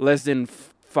less than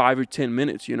 5 or 10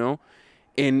 minutes, you know?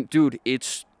 And, dude,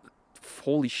 it's...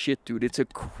 holy shit, dude, it's a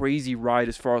crazy ride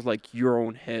as far as, like, your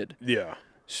own head. Yeah.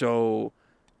 So,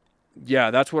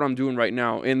 yeah, that's what I'm doing right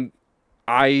now. And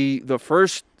the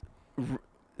first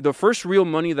real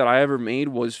money that I ever made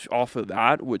was off of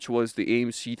that, which was the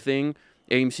AMC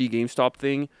GameStop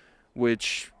thing,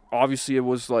 which obviously it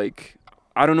was like,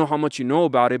 I don't know how much you know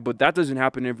about it, but that doesn't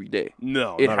happen every day.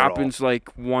 No, it happens like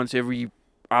once every,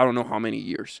 I don't know how many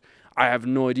years. I have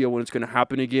no idea when it's going to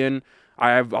happen again.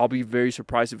 I'll be very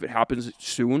surprised if it happens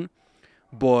soon,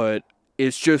 but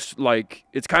it's just like,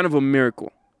 it's kind of a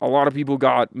miracle. A lot of people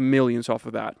got millions off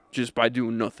of that just by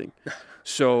doing nothing.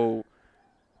 So,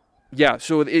 yeah,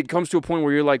 so it comes to a point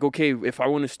where you're like, okay, if I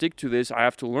want to stick to this, I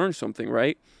have to learn something,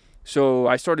 right? So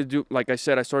I started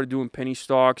doing penny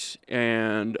stocks,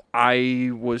 and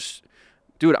I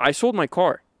sold my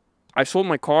car. I sold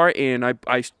my car, and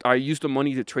I used the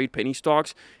money to trade penny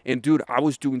stocks, and dude, I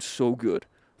was doing so good.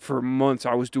 For months,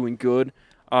 I was doing good.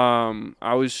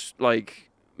 I was, like,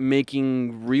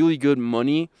 making really good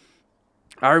money.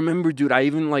 I remember, dude,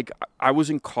 I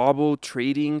was in Cabo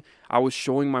trading. I was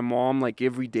showing my mom, like,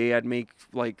 every day I'd make,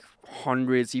 like,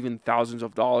 hundreds, even thousands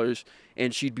of dollars.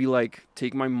 And she'd be like,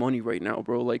 take my money right now,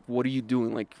 bro. Like, what are you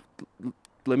doing? Like,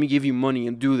 let me give you money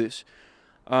and do this.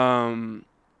 And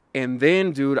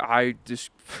then, dude, I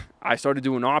started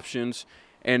doing options,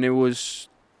 and it was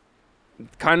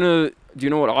kind of, do you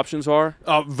know what options are?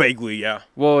 Vaguely, yeah.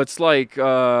 Well, it's like,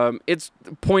 it's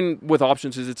the point with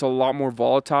options is it's a lot more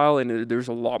volatile, and there's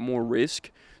a lot more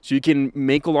risk. So you can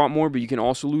make a lot more, but you can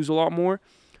also lose a lot more.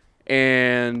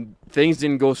 And things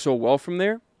didn't go so well from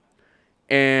there.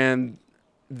 And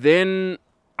then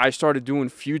I started doing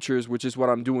futures, which is what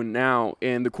I'm doing now.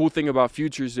 And the cool thing about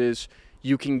futures is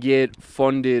you can get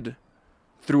funded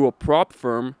through a prop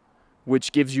firm,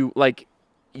 which gives you, like,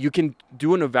 you can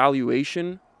do an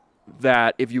evaluation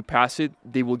that if you pass it,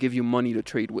 they will give you money to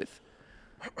trade with.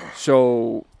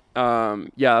 So,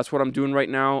 yeah, that's what I'm doing right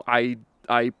now. I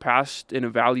passed an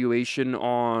evaluation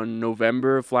on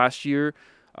November of last year.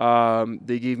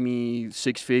 They gave me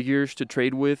 6 figures to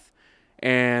trade with.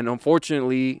 And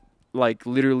unfortunately, like,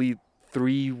 literally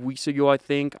 3 weeks ago, I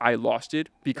think, I lost it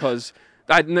because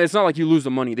it's not like you lose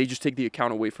the money. They just take the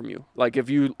account away from you. Like, if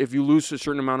you lose a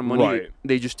certain amount of money, right,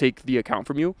 they just take the account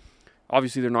from you.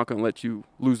 Obviously, they're not going to let you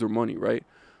lose their money, right?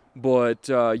 But,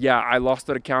 yeah, I lost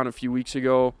that account a few weeks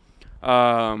ago.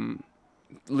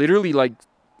 Literally, like,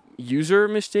 user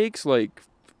mistakes, like,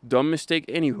 dumb mistake.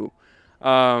 Anywho,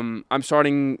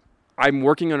 I'm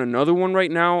working on another one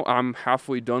right now. I'm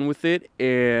halfway done with it.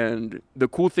 And the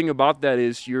cool thing about that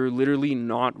is you're literally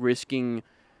not risking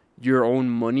your own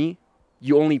money.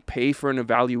 You only pay for an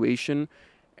evaluation.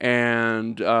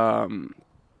 And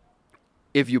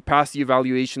if you pass the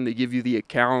evaluation, they give you the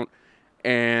account.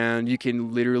 And you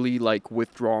can literally, like,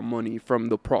 withdraw money from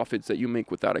the profits that you make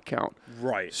with that account.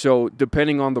 Right. So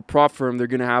depending on the prop firm, they're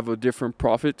going to have a different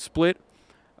profit split.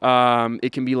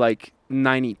 It can be like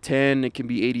 90-10, it can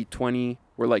be 80-20,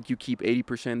 where, like, you keep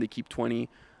 80%, they keep 20.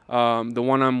 The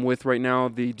one I'm with right now,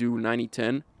 they do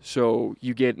 90-10. So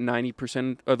you get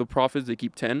 90% of the profits, they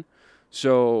keep 10.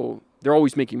 So they're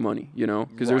always making money, you know,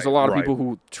 because there's a lot of people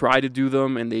who try to do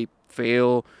them and they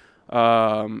fail.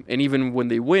 And even when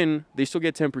they win, they still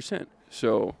get 10%.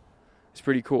 So it's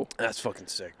pretty cool. That's fucking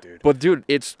sick, dude. But, dude,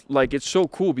 it's like, it's so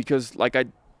cool because, like,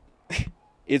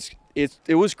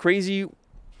 it was crazy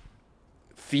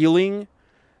feeling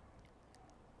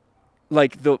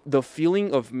like the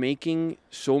feeling of making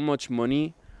so much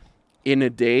money in a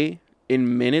day,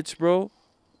 in minutes, bro,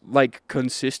 like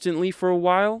consistently for a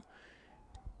while.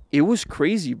 It was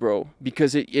crazy, bro,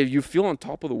 because you feel on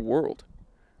top of the world.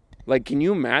 Like, can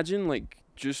you imagine, like,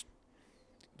 just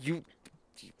you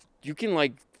can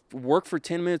like work for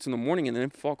 10 minutes in the morning and then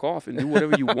fuck off and do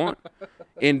whatever you want.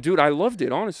 And dude, I loved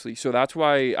it, honestly. So that's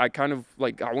why I kind of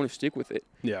like, I want to stick with it.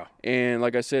 Yeah. And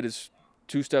like I said, it's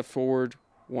 2 steps forward,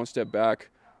 1 step back,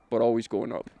 but always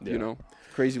going up, Yeah. you know?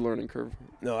 Crazy learning curve.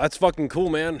 No, that's fucking cool,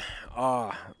 man.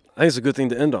 I think it's a good thing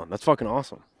to end on. That's fucking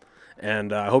awesome.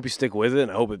 And I hope you stick with it, and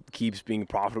I hope it keeps being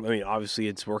profitable. I mean, obviously,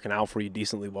 it's working out for you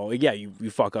decently well. Yeah, you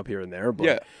fuck up here and there, but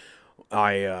Yeah.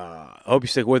 I hope you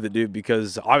stick with it, dude,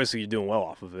 because obviously you're doing well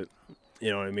off of it.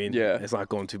 You know what I mean? Yeah. It's not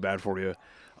going too bad for you.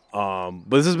 But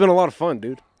this has been a lot of fun,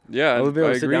 dude. Yeah, I We'll be able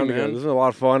to sit agree, down man. together. This has been a lot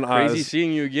of fun. Crazy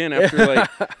seeing you again after, like,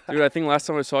 dude, I think last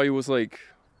time I saw you was, like,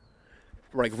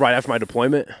 right after my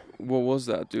deployment, what was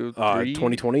that, dude?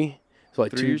 2020. So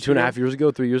like 3 two years and a ago? half years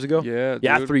ago, 3 years ago. Yeah,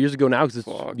 Yeah, dude. 3 years ago now, because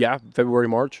Fuck. it's February,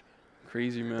 March.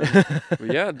 Crazy, man.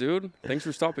 But yeah, dude, thanks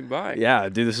for stopping by. Yeah,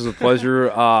 dude, this is a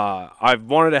pleasure. I've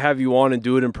wanted to have you on and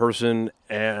do it in person,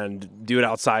 and do it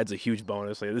outside is a huge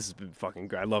bonus. Like, this has been fucking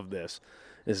great. I love this.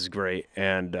 This is great.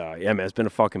 And yeah, man, it's been a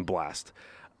fucking blast.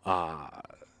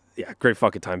 Yeah, great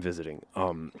fucking time visiting.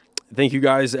 Thank you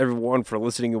guys, everyone, for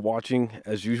listening and watching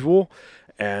as usual.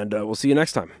 And we'll see you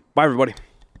next time. Bye, everybody.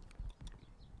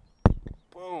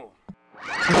 Boom.